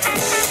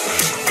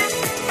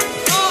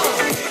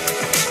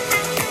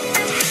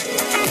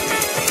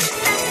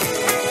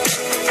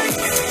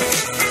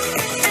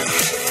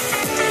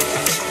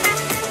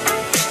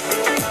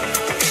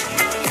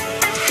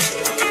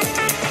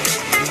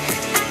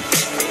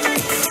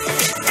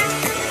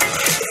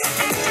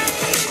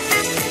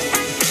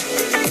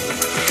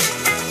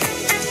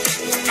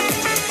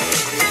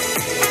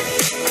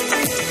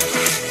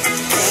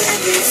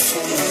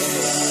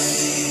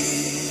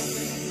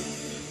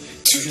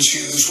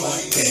 Choose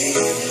what they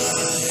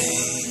like.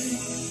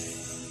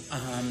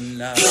 I'm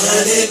not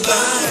blinded by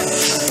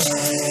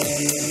light.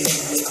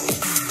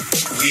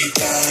 We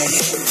die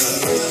in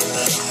the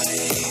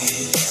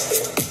light.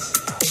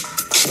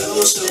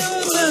 Close the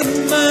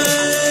mind,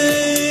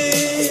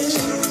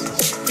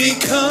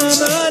 become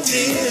a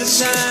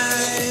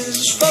design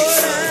for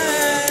life.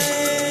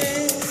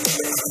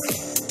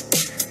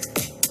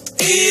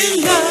 In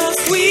love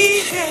we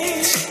hate.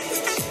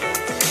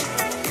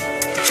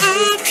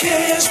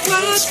 Cares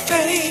what's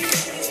fake?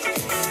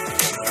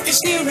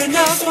 It's near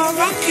enough for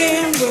rock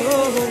and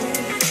roll.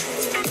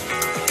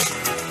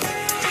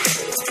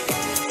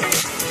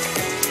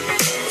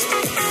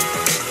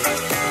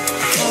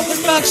 All the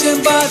rocks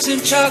and bars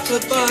and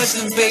chocolate bars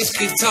and bass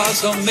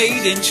guitars are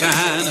made in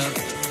China.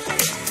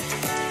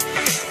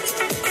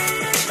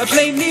 I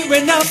play near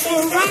enough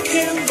for rock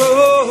and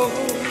roll.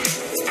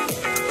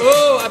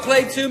 Oh, I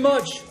played too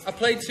much.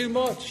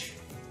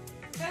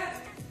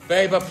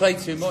 Babe, I played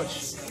too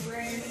much.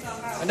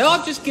 I know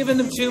I've just given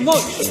them too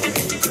much.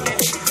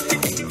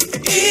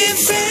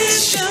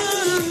 Inflation.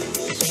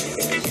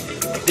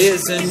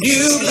 There's a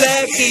new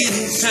black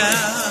in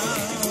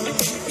town.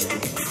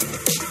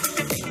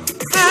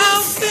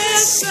 How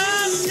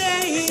fascinating.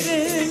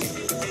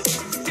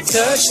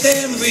 Touched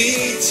and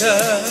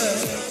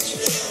retouched.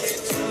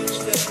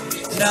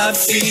 Not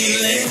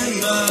feeling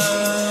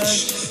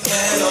much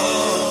at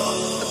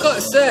all. I've got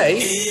to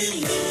say,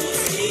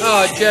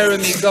 oh,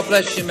 Jeremy, God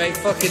bless you, mate.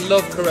 Fucking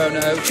love Corona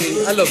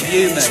OG. I love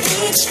you, mate.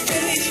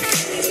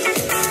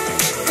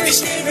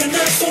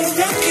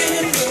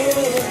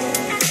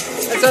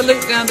 As I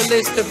look down the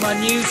list of my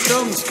new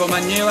songs for my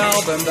new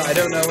album that I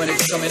don't know when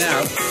it's coming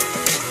out,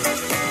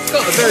 it's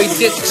got a very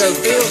disco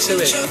feel to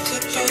it.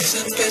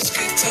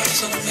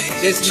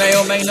 This may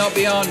or may not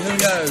be on, who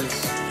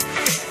knows?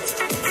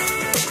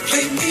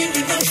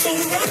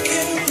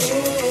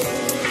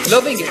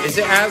 Loving it. Is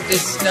it out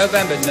this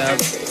November? No.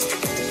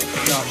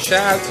 No.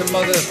 Shout out to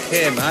Mother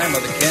Kim. Hi,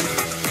 Mother Kim.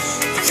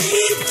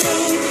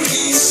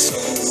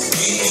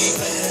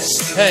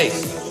 Hey.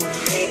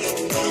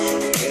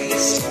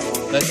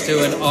 Let's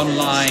do an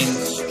online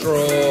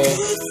straw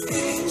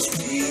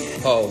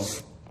poll.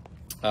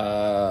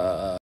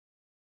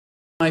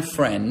 My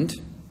friend,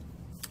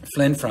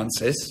 Flynn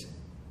Francis,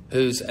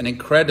 who's an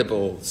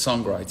incredible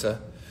songwriter,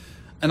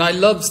 and I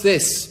loves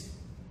this.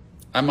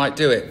 I might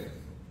do it.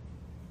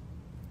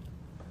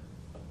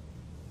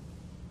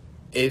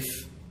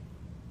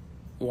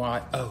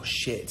 Why? Oh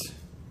shit.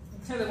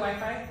 To the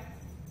Wi-Fi?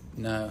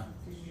 No.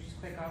 Did you just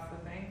click off the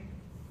thing?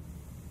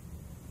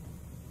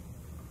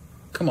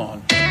 Come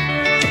on.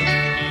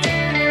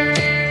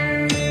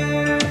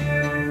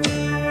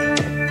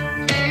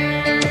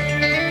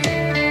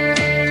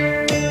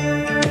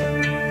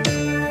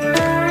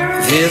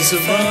 There's a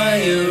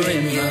fire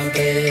in my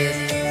bed,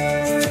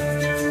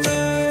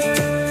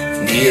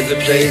 near the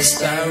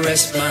place I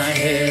rest my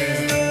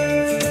head.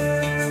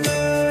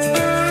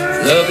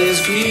 Love is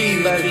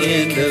green by the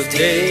end of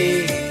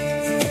day.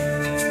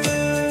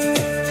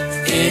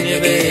 In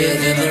your bed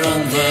and I'm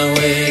on my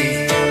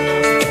way.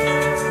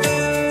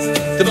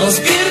 The most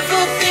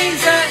beautiful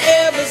things I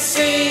ever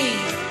seen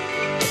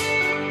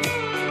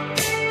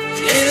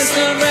in a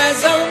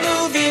sunrise on a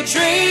movie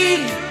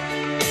dream.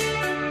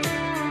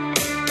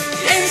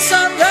 In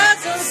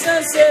sunrise on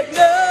sunset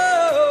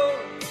glow.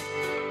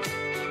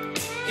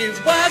 It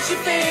was your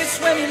face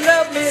when you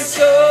loved me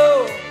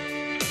so.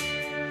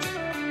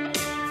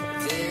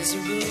 There's a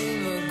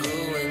rumor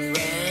going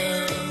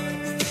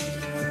round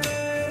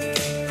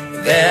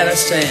that I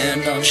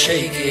stand on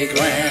shaky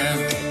ground.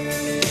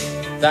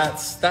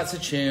 That's a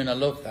tune. I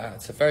love that.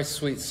 It's a very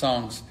sweet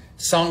song.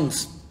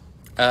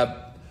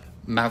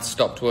 Mouth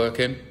stopped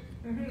working. It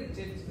did,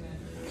 didn't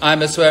it? I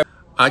must swear.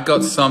 I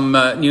got some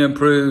new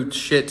improved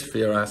shit for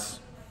your ass.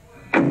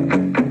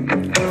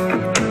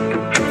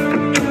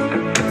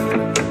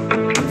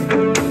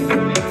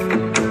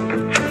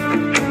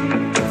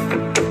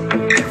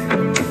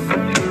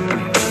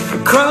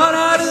 Crawl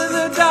out of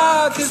the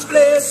darkest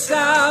place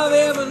I've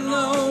ever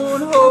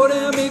known,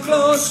 holding me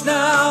close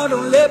now,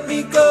 don't let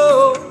me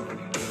go.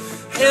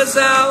 As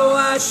I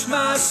watch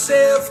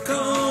myself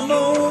come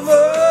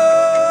over,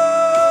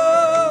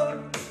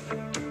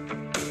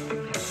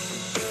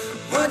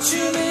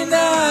 watching me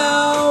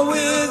now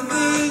with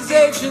these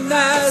ancient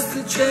eyes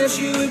that chase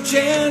you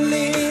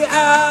gently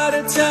out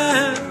of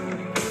time,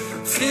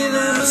 feeling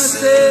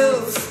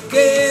myself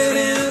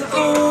getting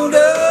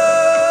older.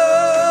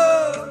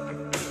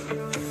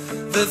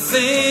 The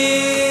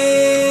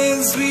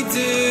things we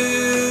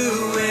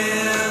do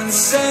in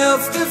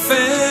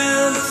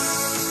self-defense,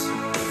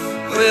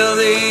 well,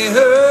 they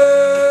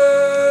hurt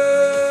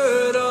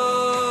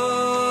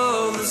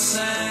all the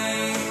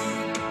same.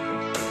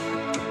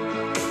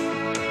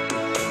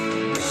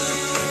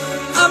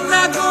 I'm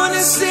not going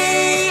to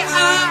say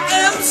I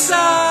am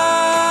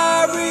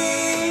sorry,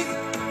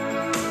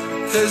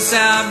 'cause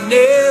I've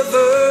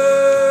never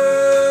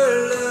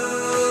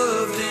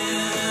loved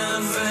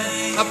in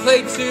vain. I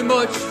played too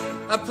much.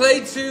 I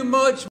played too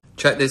much.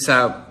 Check this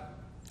out.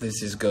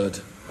 This is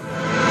good.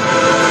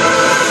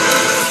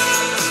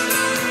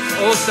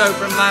 Also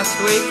from last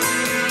week,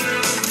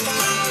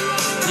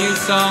 new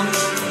song.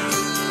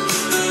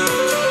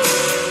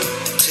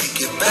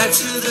 Take it back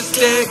to the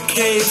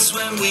decades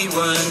when we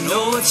were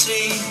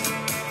naughty.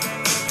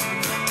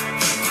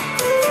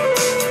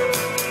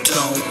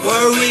 Don't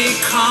worry,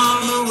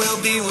 karma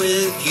will be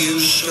with you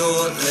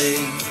shortly.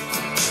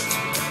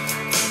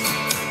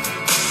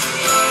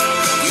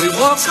 We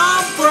walked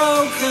on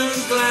broken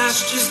glass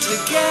just to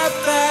get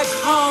back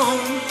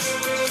home.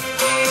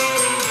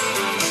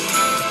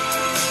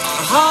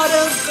 Heart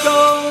of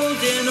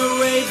gold in a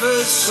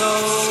raver's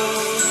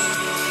soul.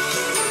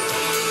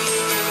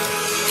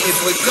 If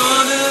we're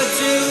gonna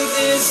do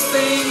this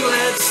thing,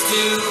 let's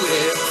do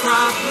it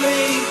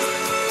properly.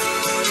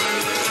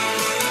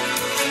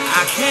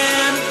 I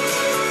can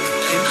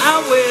and I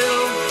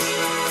will,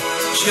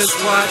 just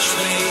watch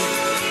me.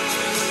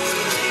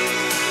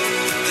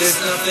 There's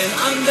nothing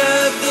under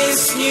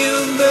this new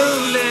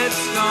moon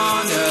that's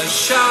gonna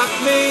shock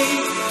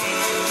me.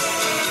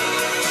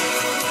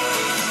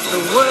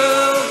 The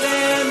world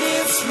and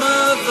its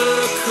mother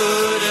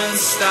couldn't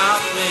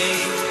stop me.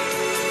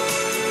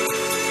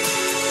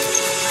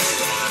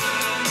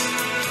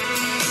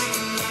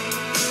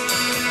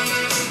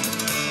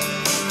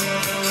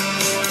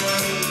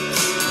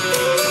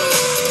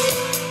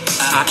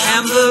 I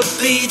am the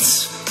beat,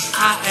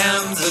 I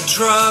am the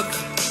drug.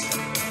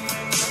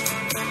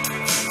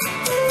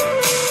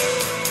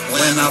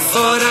 When I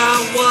thought I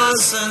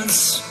wasn't,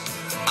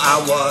 I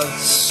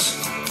was.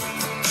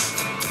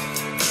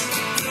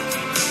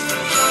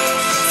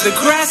 The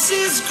grass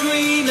is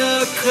greener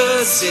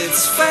 'cause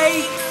it's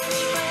fake.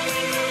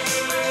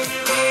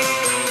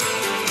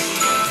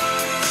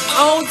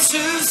 Oh,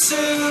 too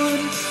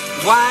soon,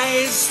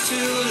 wise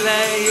too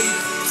late.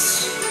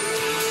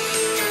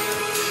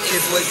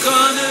 If we're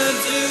gonna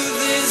do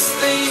this this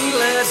thing,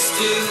 let's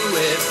do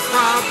it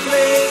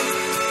properly.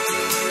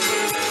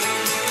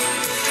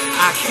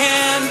 I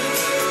can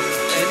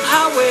and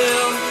I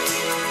will,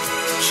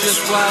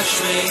 just watch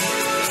me.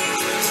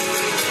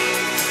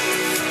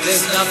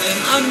 There's nothing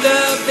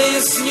under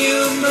this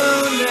new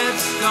moon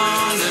that's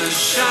gonna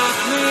shock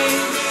me.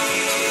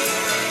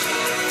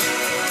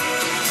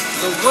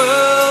 The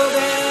world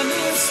and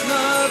its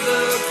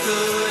mother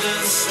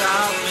couldn't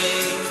stop me.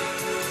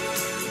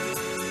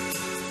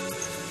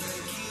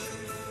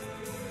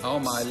 Oh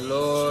my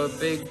lord,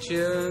 big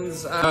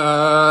tunes.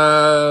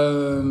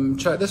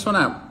 Check this one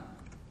out.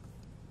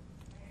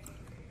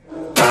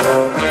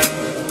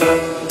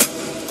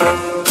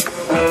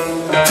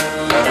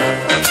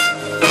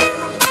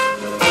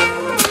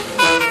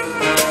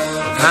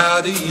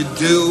 How do you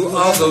do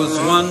all those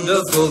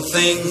wonderful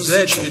things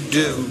that you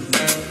do?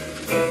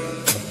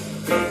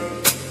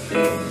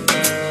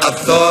 I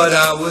thought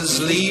I was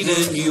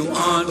leading you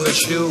on, but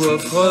you were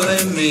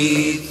pulling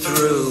me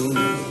through.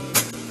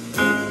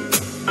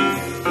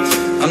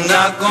 I'm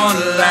not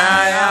gonna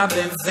lie, I've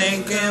been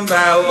thinking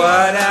about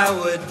what I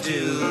would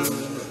do.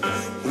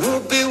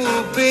 Whoopee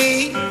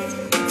whoopee,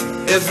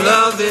 if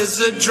love is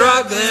a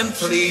drug, then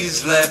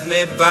please let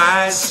me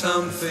buy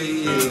some for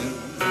you.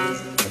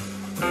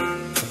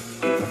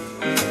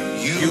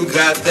 You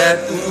got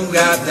that, ooh,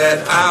 got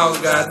that, ow,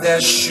 got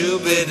that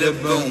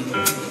shoo-bida-boom.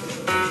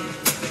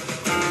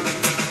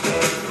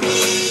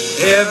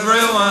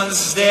 Everyone's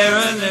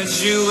staring at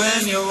you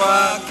when you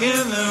walk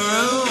in the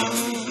room.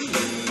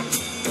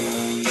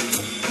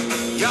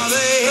 You're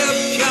the hip,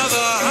 you're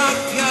the hop,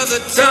 you're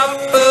the top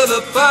of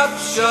the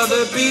pops, you're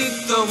the beat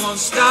that won't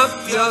stop,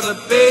 you're the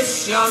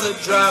bass, you're the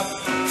drop.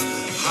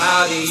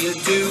 How do you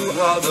do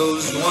all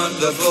those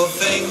wonderful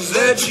things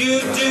that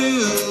you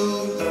do?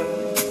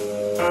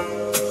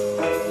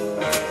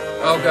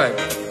 Okay.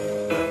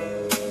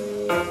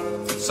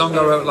 Song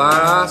I wrote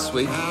last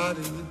week.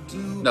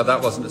 No,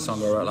 that wasn't the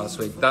song I wrote last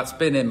week. That's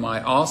been in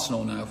my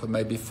arsenal now for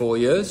maybe 4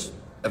 years.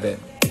 A bit.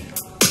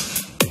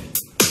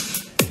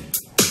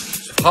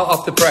 Hot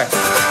off the press.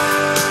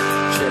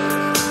 Cheers.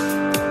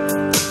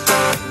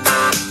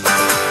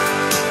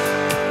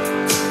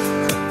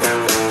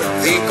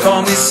 They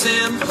call me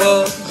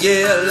simple,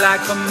 yeah,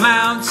 like a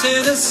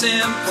mountain of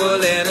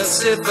simple and a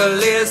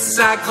syphilis,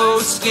 psycho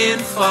skin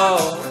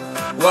fall.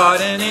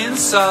 What an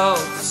insult.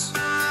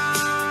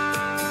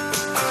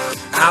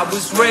 I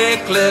was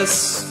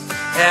reckless,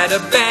 had a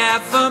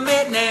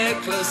Baphomet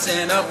necklace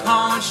and a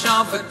pawn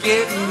shop for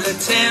getting the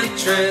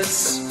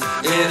temptress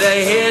in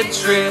a head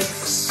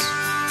tricks.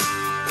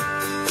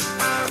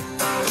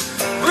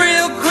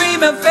 Real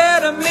cream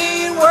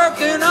amphetamine,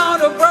 working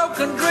on a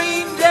broken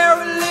dream,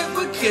 derelict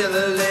with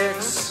killer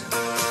licks.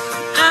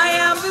 I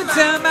am the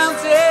time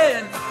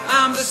mountain,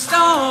 I'm the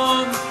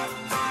storm.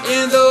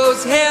 In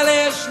those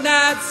hellish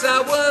nights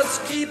I was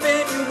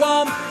keeping you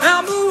warm.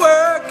 I'm a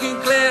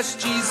working class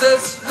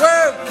Jesus,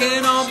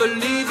 working on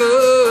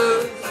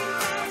believers.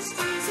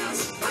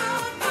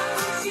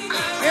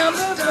 I'm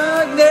the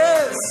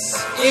darkness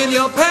in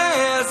your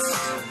past,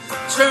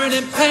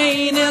 turning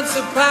pain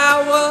into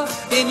power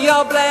in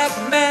your black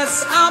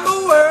mass. I'm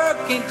a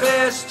working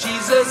class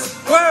Jesus,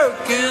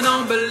 working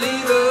on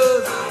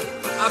believers.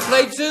 I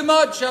play too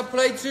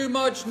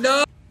much,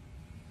 no.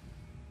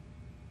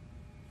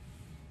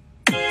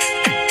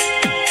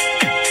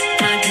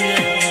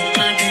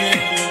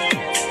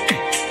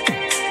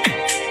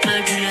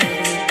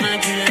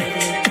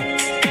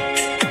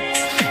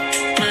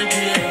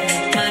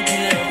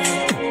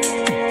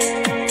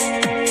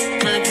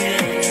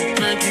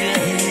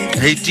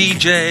 Hey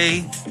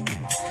DJ,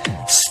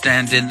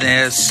 standing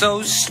there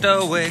so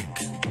stoic.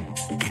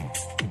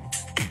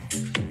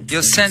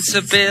 Your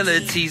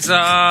sensibilities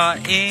are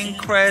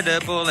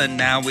incredible and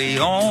now we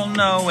all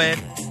know it.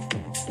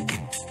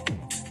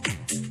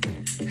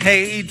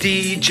 Hey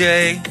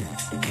DJ,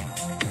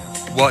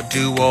 what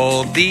do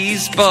all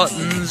these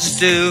buttons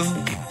do?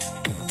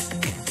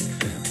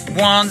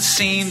 One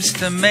seems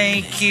to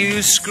make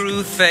you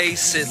screw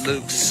face, it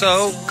looks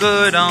so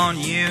good on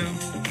you.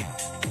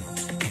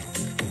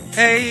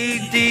 Hey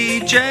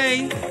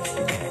DJ,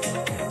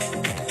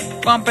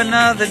 bump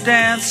another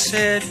dance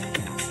hit,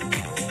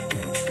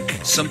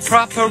 some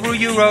proper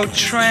Euro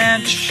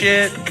trance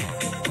shit.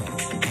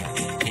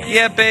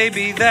 Yeah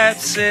baby,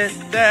 that's it,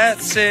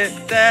 that's it,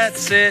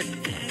 that's it.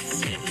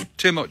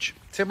 Too much,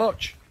 too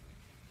much,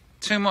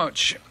 too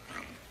much.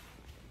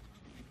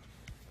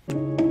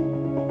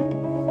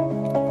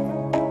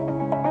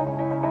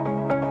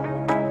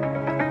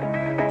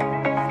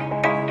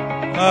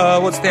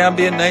 What's the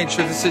ambient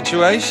nature of the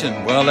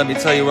situation? Well, let me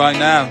tell you right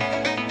now.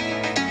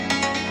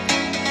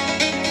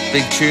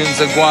 Big tunes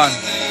are gone.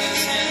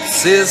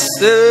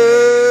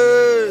 Sisters,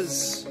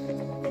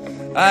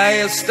 I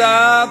have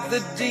stopped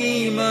the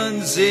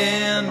demons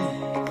in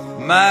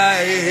my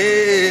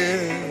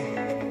head.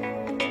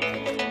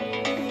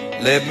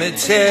 Let me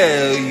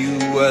tell you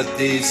what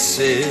they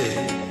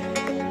said.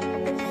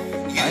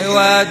 I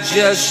was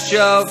just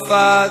your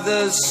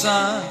father's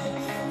son.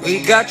 We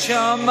got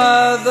your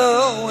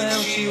mother when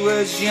she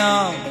was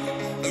young.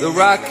 The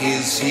rock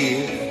is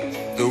here,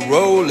 the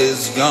roll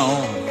is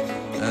gone,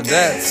 and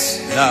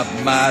that's not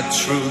my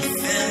truth.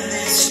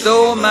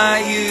 Stole my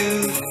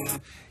youth.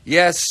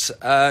 Yes,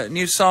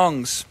 new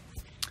songs.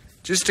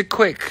 Just a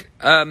quick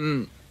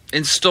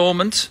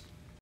installment.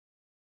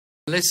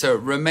 Melissa,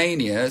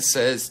 Romania,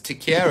 says Te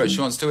quiero. She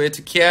wants to hear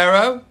Te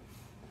quiero.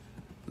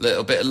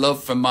 Little bit of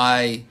love from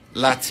my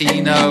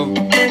Latino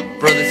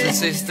brothers and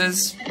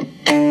sisters.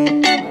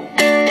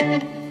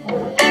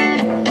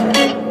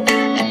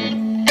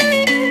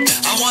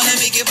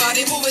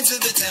 Body moving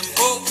to the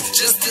tempo,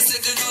 just a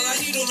second, all I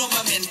need, don't know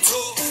my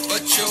mentor.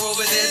 But you're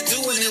over there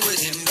doing it with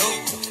him, no.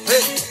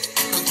 Hey,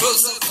 come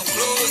closer, come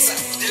closer.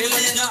 Devil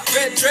in a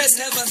red dress,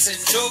 heaven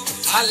sent you.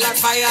 I like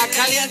fire,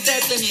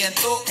 caliente,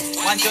 teniendo.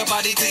 Want your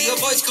body till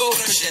your voice go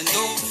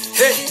crescendo.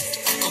 Hey,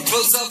 come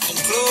closer, come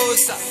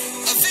closer.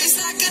 A face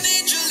like an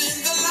angel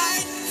in the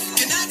light.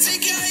 Can I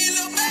take your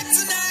halo back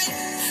tonight?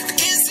 I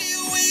can't see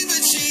your wing,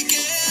 but she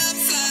can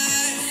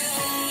fly.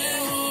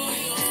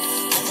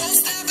 I won't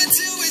stop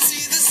until we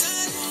see the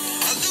sun.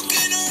 I look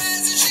in her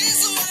eyes and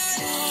she's the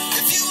one.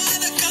 If you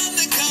wanna come,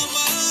 then come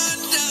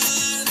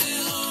undone.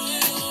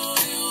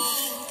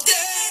 Te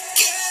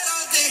quiero.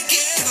 I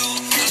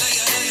love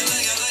you, love you,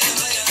 love you, love you,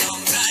 love you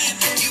long time.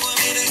 You and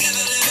me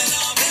together living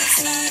our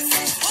best life.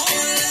 All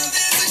my love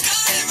is a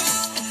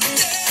carnival.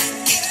 Te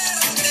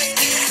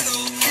quiero.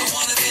 I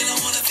wanna feel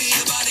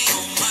your body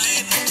on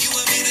mine. You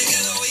and me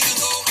together, we can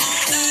go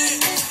all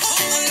night.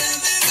 All my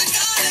love is a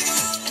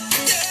carnival.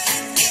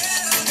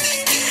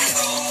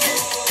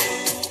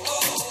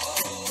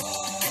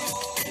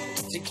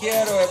 Te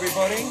quiero,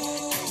 everybody.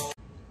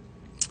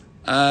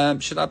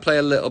 Should I play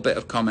a little bit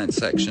of comment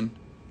section?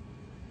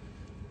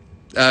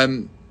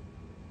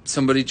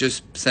 Somebody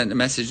just sent a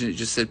message and it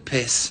just said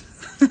piss.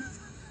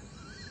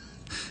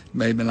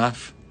 Made me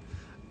laugh.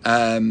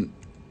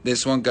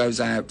 This one goes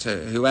out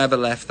to whoever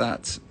left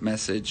that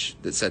message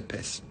that said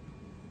piss.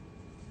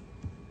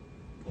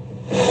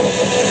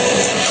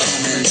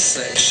 Comment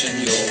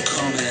section, your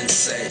comment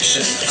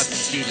section. I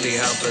deeply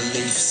have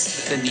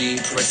beliefs that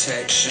need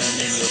protection.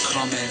 In your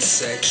comment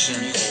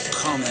section, your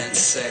comment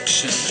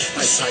section.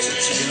 I cite it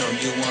to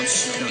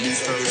nuance, no need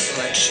for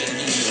reflection.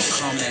 In your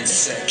comment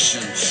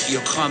section,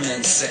 your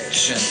comment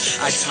section.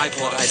 I type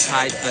what I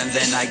type and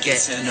then I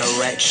get an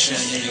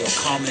erection. In your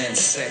comment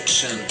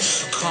section,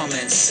 talk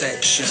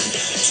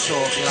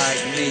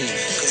like me,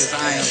 cause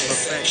I am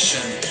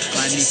perfection.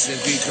 I need to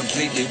agree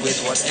completely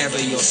with whatever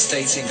you're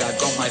stating. I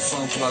got my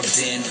phone plugged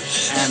in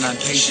and I'm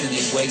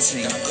patiently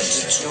waiting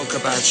to talk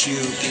about you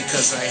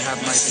because I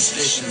have my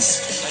suspicions.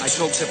 I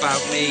talked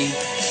about me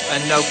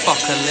and no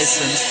fucker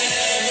listened.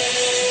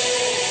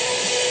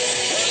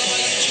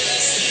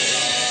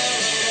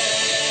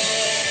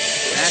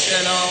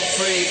 National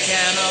freak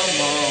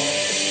animal,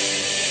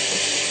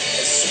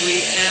 a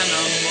sweet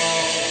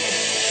animal,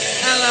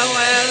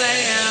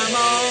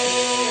 LOLAMO.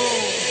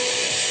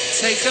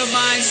 Take a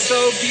mind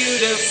so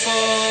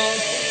beautiful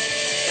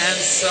and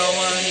so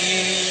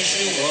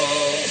unusual,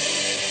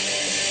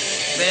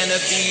 then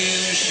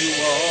abuse you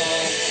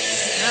all.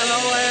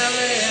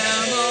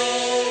 LOLAMO.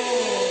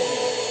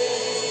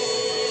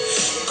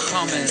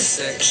 Comment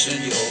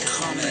section, your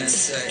comment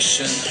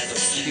section. A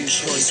few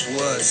choice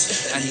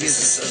words, and here's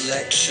a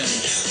selection.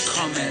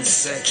 Comment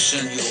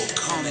section, your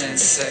comment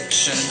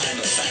section. A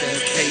bit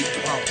of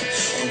K-pop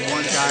in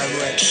one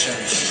direction.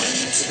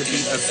 To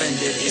be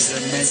offended is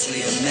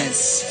immensely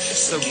immense.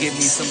 So give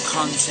me some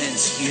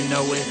content, you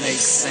know it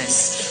makes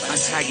sense. I'm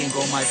tagging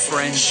all my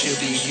friends, she'll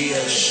be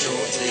here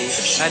shortly.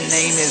 Her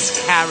name is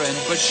Karen,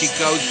 but she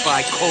goes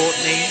by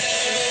Courtney.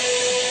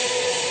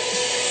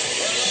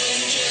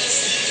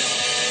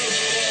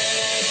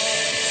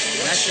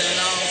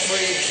 National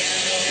freak.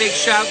 Big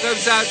shout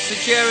goes out to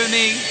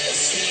Jeremy.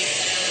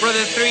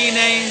 Brother, 3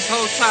 names,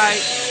 hold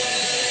tight.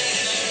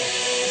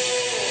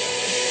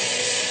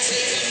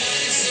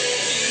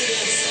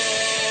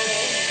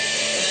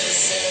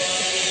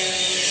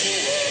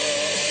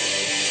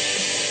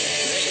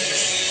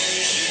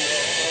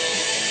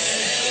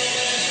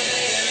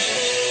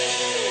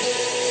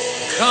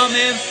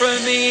 Coming from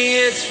me,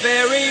 it's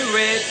very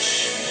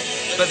rich.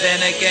 But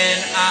then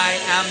again, I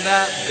am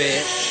that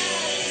bitch.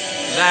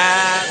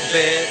 That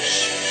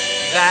bitch.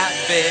 That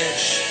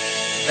bitch.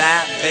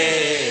 That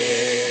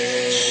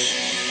bitch.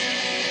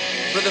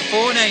 Brother,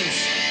 4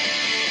 names.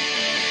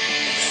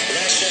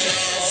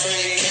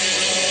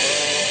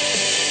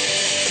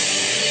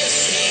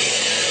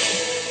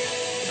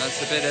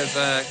 That's a bit of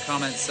a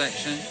comment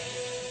section.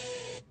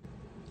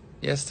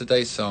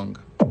 Yesterday's song.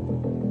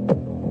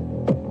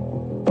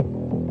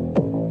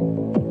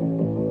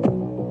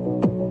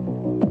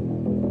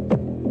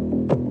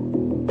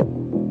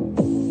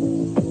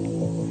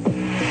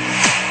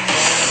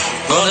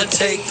 Gonna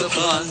take the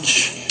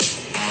plunge,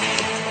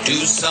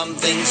 do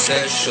something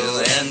special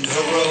and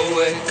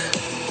heroic.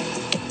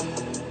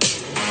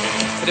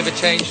 Bit of a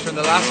change from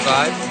the last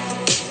vibe.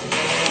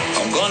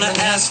 I'm gonna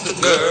ask the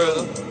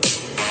girl,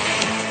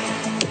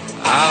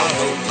 I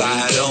hope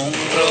I don't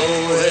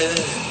blow it.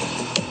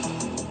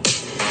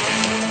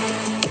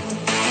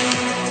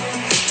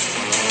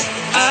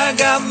 I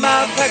got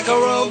my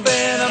pecorino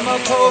band and my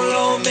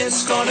polo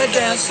miss, gonna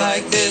dance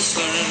like this.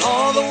 Learning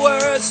all the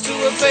words to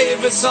a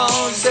favorite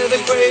song, say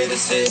the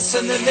greatest hits,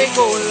 and then they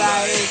go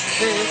like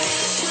this.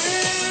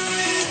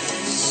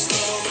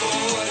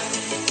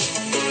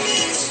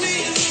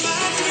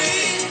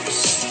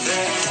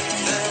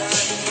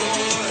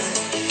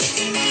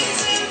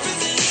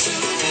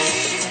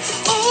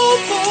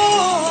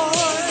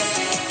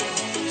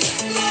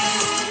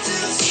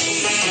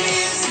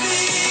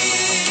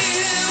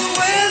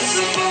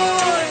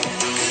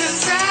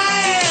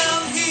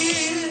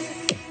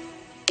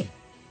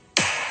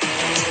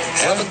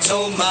 Haven't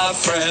told my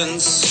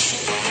friends,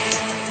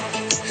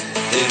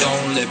 they'd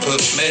only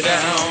put me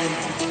down.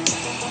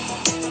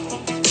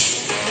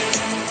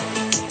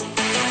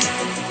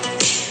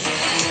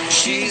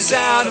 She's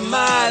out of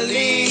my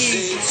league,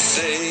 they'd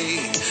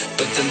say,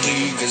 but the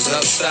league is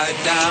upside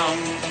down.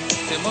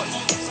 Too much,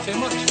 it's too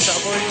much.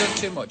 I've already done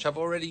too much. I've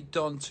already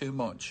done too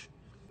much.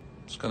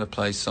 Just gonna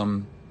play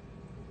some.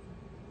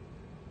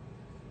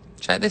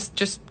 Check this,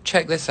 just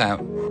check this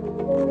out.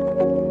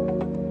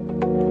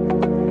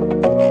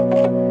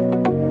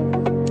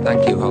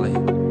 Thank you, Holly.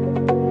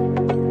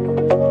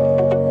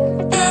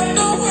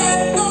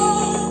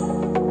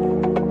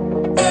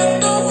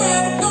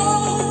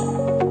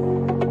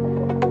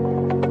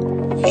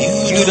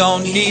 You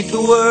don't need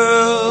the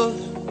world,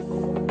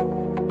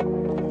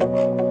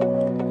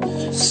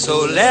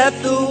 so let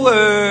the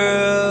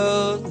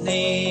world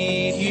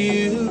need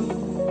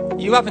you.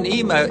 You haven't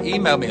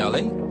emailed me,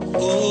 Holly.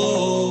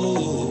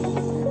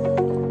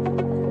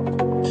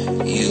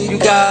 You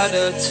got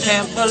a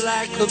temper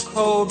like a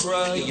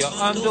cobra. Your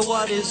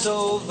underwater is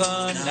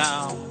over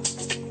now.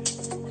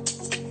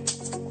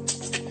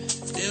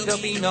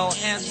 There'll be no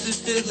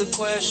answers to the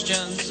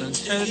questions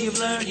until you've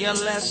learned your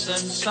lesson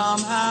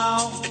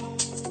somehow.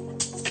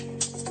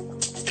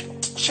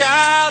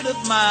 Child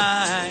of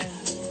mine,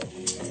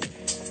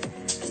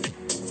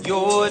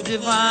 you're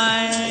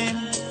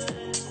divine.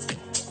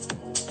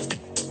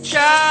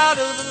 Child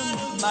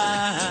of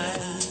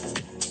mine,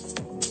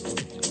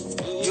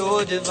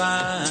 you're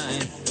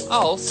divine.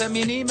 Oh, send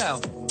me an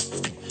email.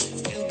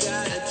 You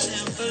got a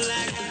temper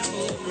like a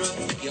cobra.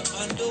 Your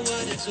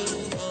underwater's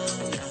over.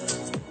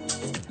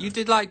 You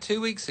did like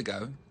 2 weeks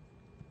ago.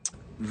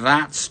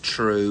 That's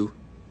true.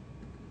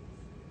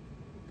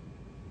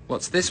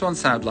 What's this one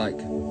sound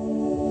like?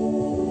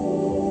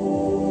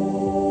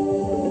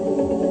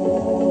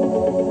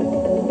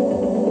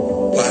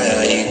 Why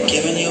are you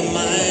giving your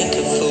mind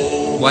to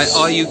fools? Why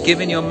are you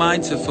giving your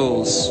mind to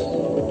fools?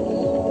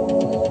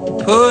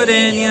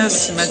 Putting your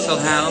mental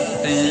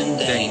health in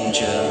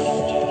danger.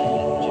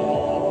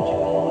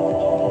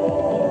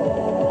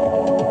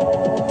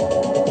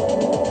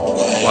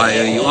 Why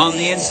are you on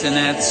the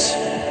internet?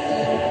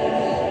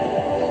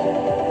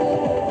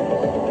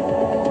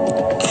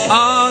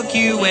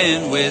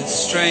 Arguing with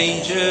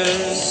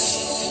strangers.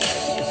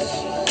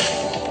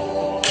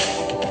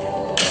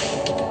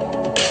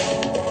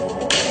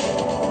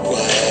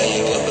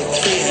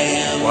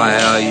 Why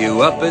are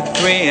you up at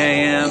 3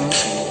 a.m.?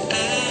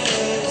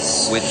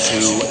 With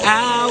 2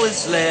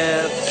 hours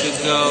left to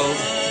go?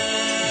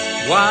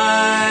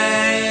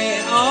 Why,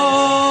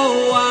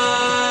 oh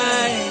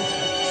why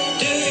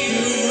do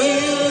you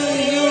roll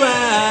your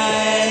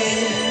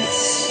eyes?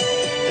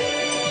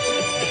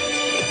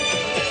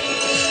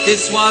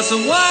 This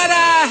wasn't what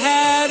I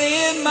had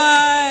in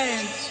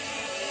mind.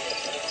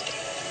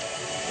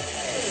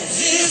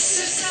 This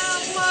is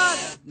not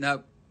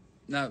what...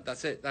 No,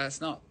 that's it. That's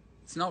not...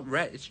 It's not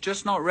ready. It's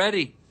just not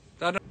ready.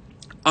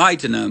 I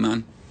don't know,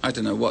 man. I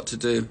don't know what to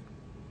do.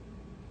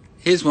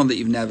 Here's one that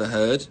you've never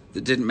heard,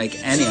 that didn't make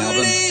any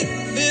album.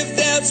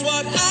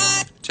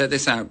 Check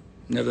this out.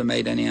 Never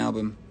made any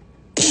album.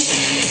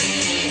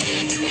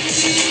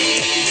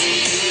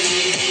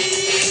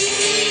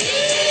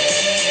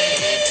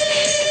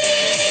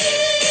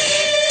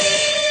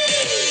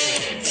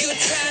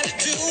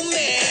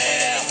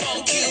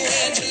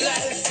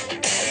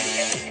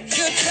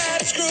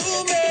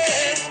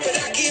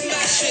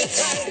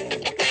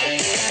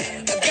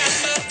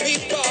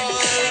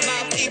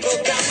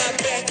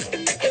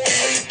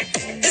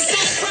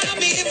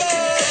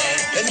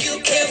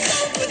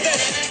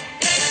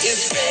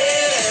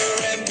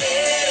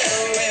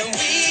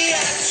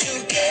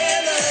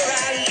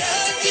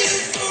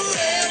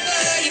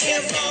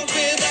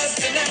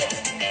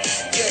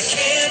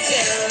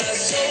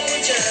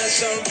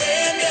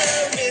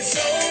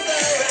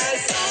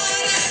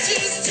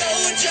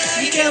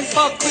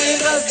 Fuck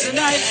with us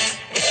tonight.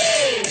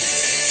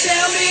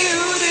 Tell me,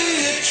 who do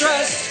you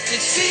trust?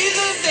 It's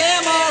either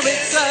them or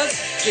it's us.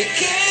 You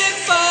can't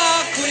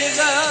fuck with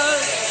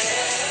us.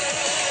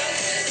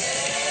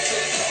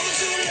 For those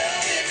who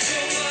love it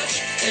too much,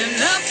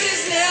 enough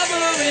is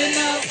never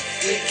enough.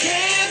 You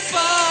can't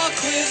fuck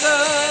with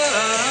us.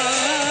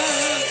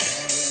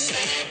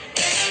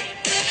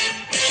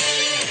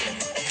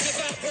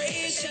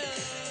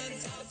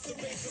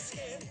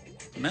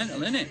 Mental,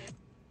 innit?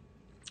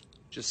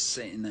 Just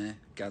sitting there,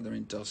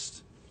 gathering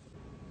dust.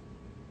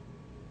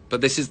 But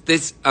this is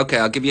okay,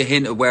 I'll give you a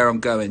hint of where I'm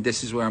going.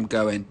 This is where I'm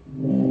going.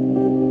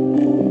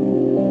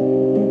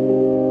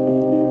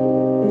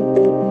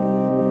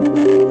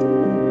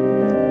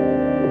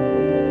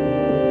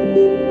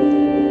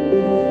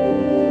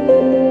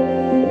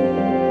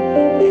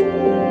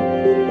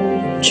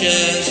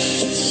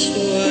 Just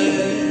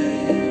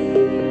sway,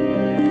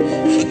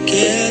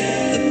 forget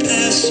the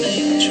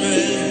passing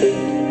train.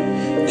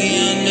 We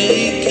are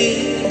naked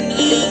and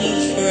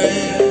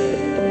unafraid.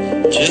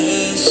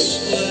 Just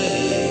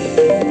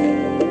sway,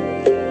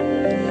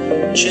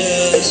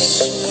 just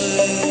sway.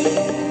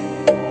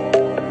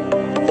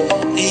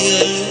 The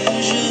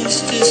illusions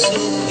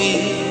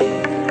disappear.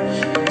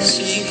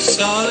 Seek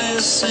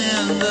solace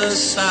in the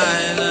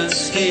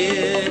silence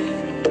here.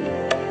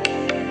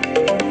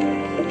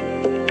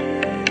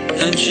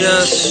 And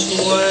just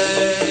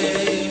sway.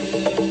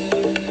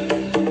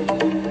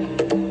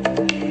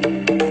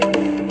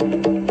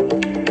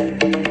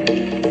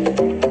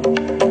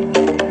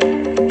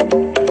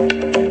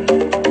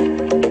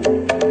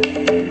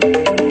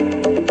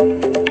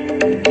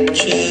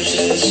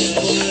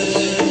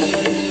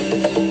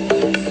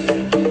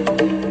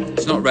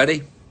 It's not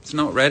ready. It's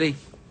not ready.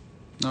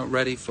 Not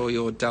ready for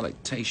your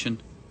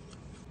delectation.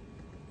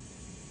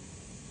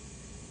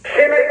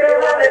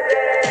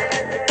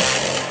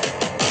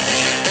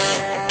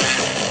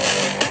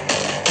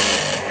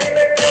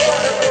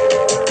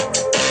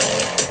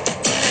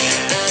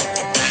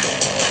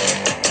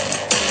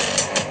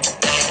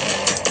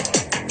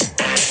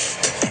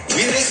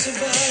 We will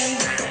survive.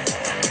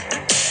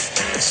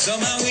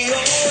 Somehow we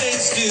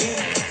always do.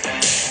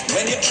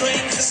 When you're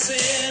trained for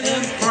sin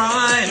and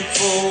primed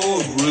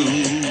for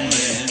ruin.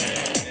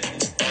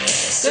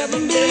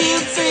 7 billion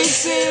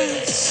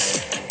faces,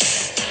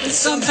 and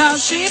somehow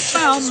she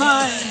found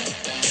mine.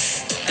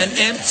 An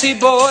empty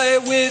boy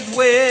with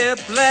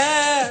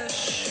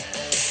whiplash.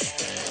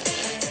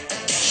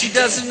 She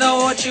doesn't know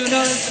what you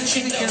know, and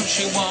she can what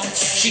she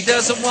wants. She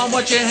doesn't want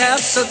what you have,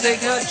 so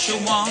take what she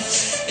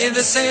wants. In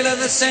the sale of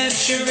the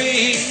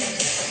century,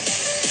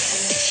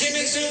 She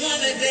makes you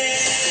wanna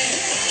dance.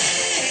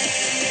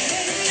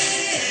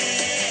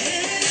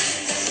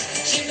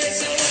 She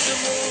makes you wanna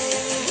move.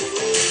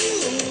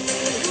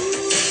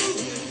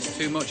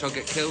 too much, I'll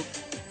get killed,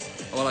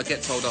 or I'll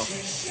get told off.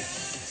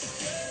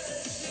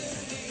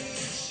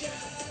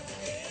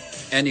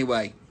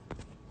 Anyway,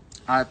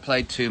 I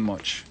played too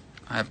much.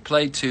 I have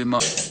played too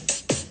much.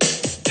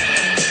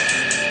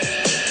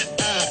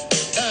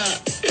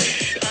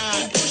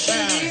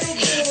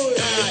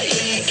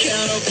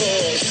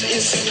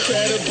 It's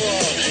incredible.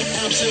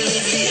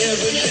 Absolutely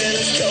everything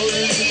is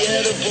totally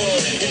edible.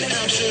 And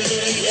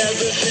absolutely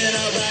everything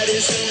I write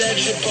is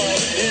illegible.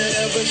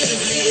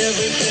 Inevitably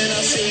everything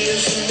I say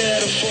is a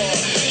metaphor.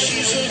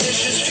 She's a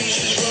vicious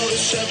species, wrote a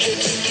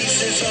subject to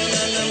pieces. On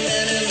another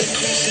man in the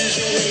creases,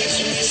 erase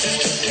pieces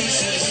to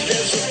pieces.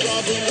 There's a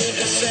problem with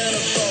the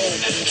centerfold.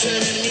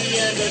 Turning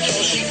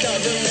Neanderthal, she got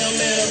the male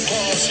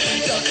menopause.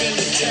 Ducking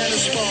the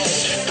tennis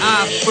balls.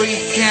 I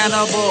freak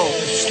cannibal,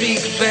 speak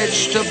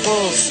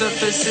vegetable.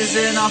 Surfaces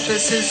and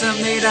offices are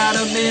made out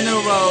of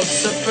minerals.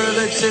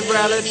 Superlative,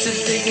 relative,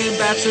 digging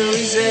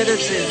batteries,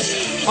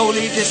 additives.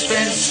 Holy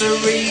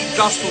dispensary,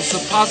 gospel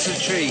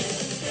suppository.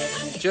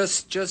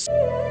 Just.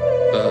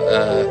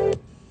 But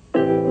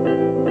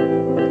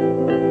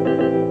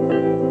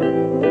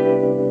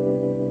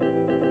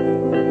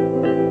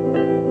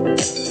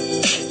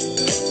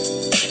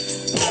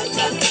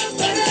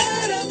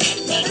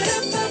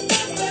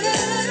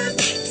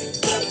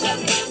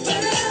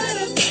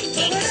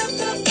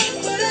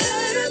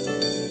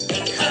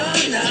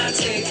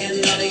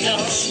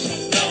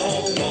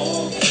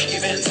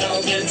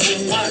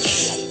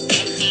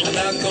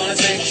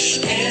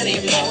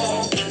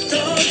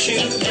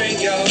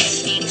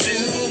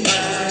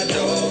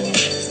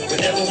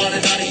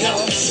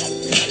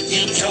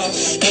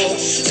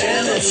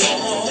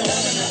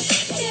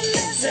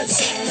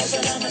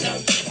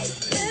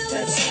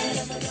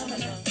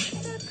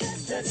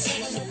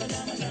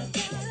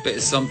bit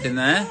of something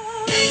there.